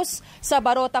pampasaherong bus sa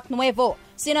Barotac Nuevo.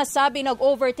 Sinasabi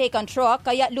nag-overtake ang truck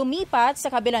kaya lumipat sa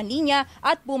kabilang linya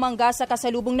at bumangga sa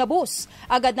kasalubong na bus.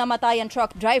 Agad namatay ang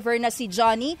truck driver na si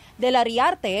Johnny De La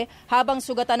Riarte habang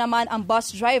sugatan naman ang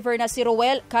bus driver na si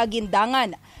Roel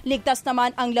Kagindangan. Ligtas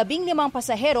naman ang 15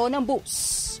 pasahero ng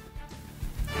bus.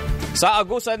 Sa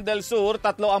Agusan del Sur,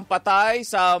 3 ang patay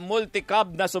sa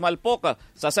multicab na sumalpok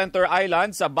sa Center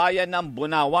Island sa bayan ng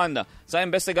Bunawan. Sa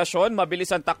investigasyon,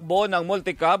 mabilis ang takbo ng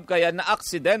multicab kaya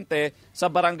naaksidente sa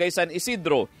Barangay San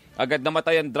Isidro. Agad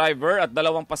namatay ang driver at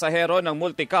 2 pasahero ng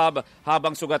multicab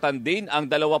habang sugatan din ang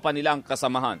 2 pa nilang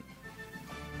kasamahan.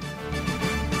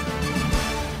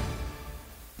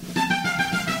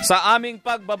 Sa aming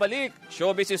pagbabalik,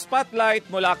 Showbiz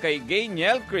Spotlight mula kay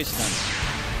Gaynel Krishnan.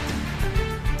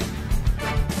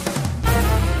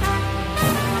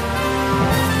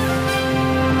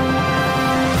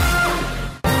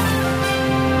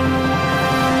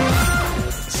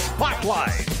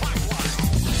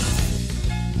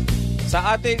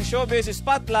 Sa ating Showbiz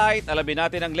Spotlight, alamin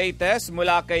natin ang latest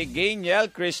mula kay Gaynel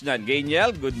Krishnan.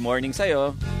 Gaynel, good morning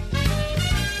sa'yo.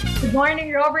 Good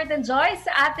morning, Robert and Joyce,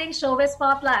 sa ating Showbiz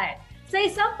Spotlight. Sa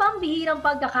isang pambihirang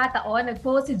pagkakataon,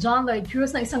 nag-post si John Lloyd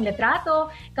Cruz ng isang litrato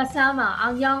kasama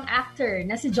ang young actor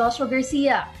na si Joshua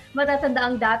Garcia.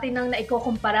 Matatandaang dati nang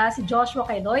naikukumpara si Joshua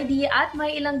kay Lloydie at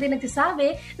may ilang din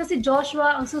nagsasabi na si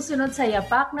Joshua ang susunod sa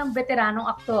yapak ng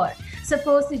veteranong aktor. Sa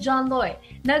post ni John Lloyd,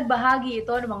 nagbahagi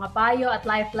ito ng mga payo at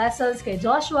life lessons kay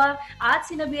Joshua at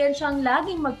sinabihan siyang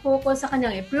laging mag-focus sa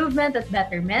kanyang improvement at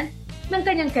betterment ng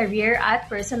kanyang career at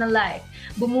personal life.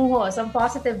 Bumuhos ang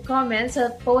positive comments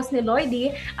sa post ni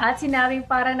Lloydie at sinabing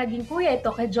parang naging kuya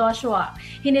ito kay Joshua.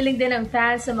 Hiniling din ng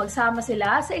fans na magsama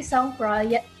sila sa isang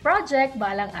project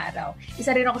balang araw.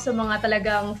 Isa rin ako sa mga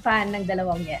talagang fan ng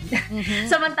dalawang yan.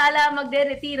 Samantala,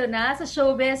 magderetiro na sa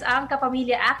showbiz ang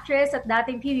kapamilya actress at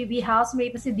dating PBB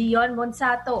housemate na si Dion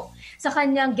Monsato. Sa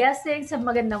kanyang guesting sa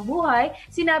Magandang Buhay,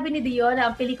 sinabi ni Dion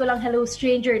na ang pelikulang Hello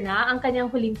Stranger na ang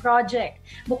kanyang huling project.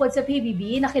 Bukod sa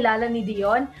PBB, nakilala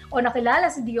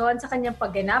si Dion sa kanyang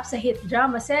pagganap sa hit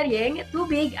drama seryeng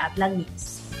Tubig at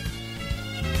Langis.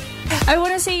 I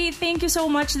want to say thank you so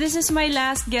much. This is my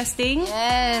last guesting.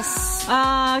 Yes.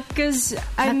 Because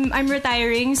I'm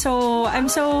retiring, so I'm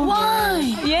so. Why?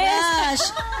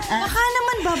 Yes. Baka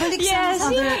naman babalik sa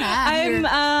other.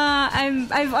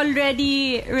 I've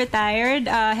already retired.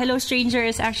 Hello Stranger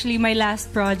is actually my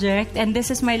last project, and this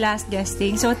is my last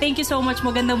guesting. So thank you so much.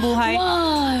 Magandang buhay.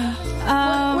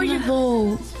 Why? Where you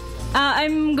go?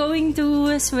 I'm going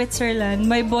to Switzerland.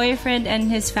 My boyfriend and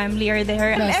his family are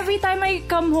there. And every time I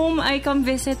come home, I come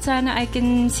visit. Sana I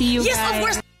can see you guys. Of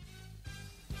course!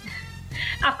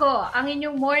 Ako, ang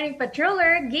inyong morning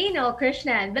patroller, Gaynel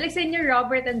Krishnan. Balik sa inyo,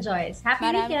 Robert and Joyce. Happy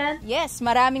weekend! Yes,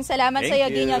 maraming salamat sa iyo,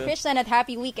 Gaynel Krishnan, at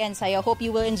happy weekend sa iyo. Hope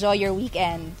you will enjoy your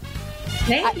weekend.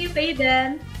 Thank you,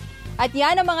 Payden. At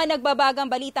yan ang mga nagbabagang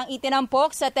balitang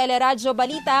itinampok sa Teleradyo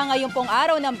Balita ngayong pong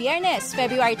araw ng Biyernes,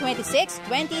 February 26,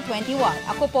 2021.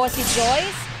 Ako po si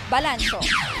Joyce Balancho.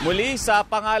 Muli sa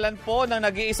pangalan po ng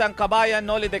nag-iisang kabayan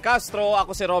Noli De Castro,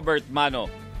 ako si Robert Mano.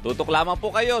 Tutok lamang po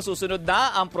kayo, susunod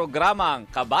na ang programang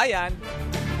Kabayan.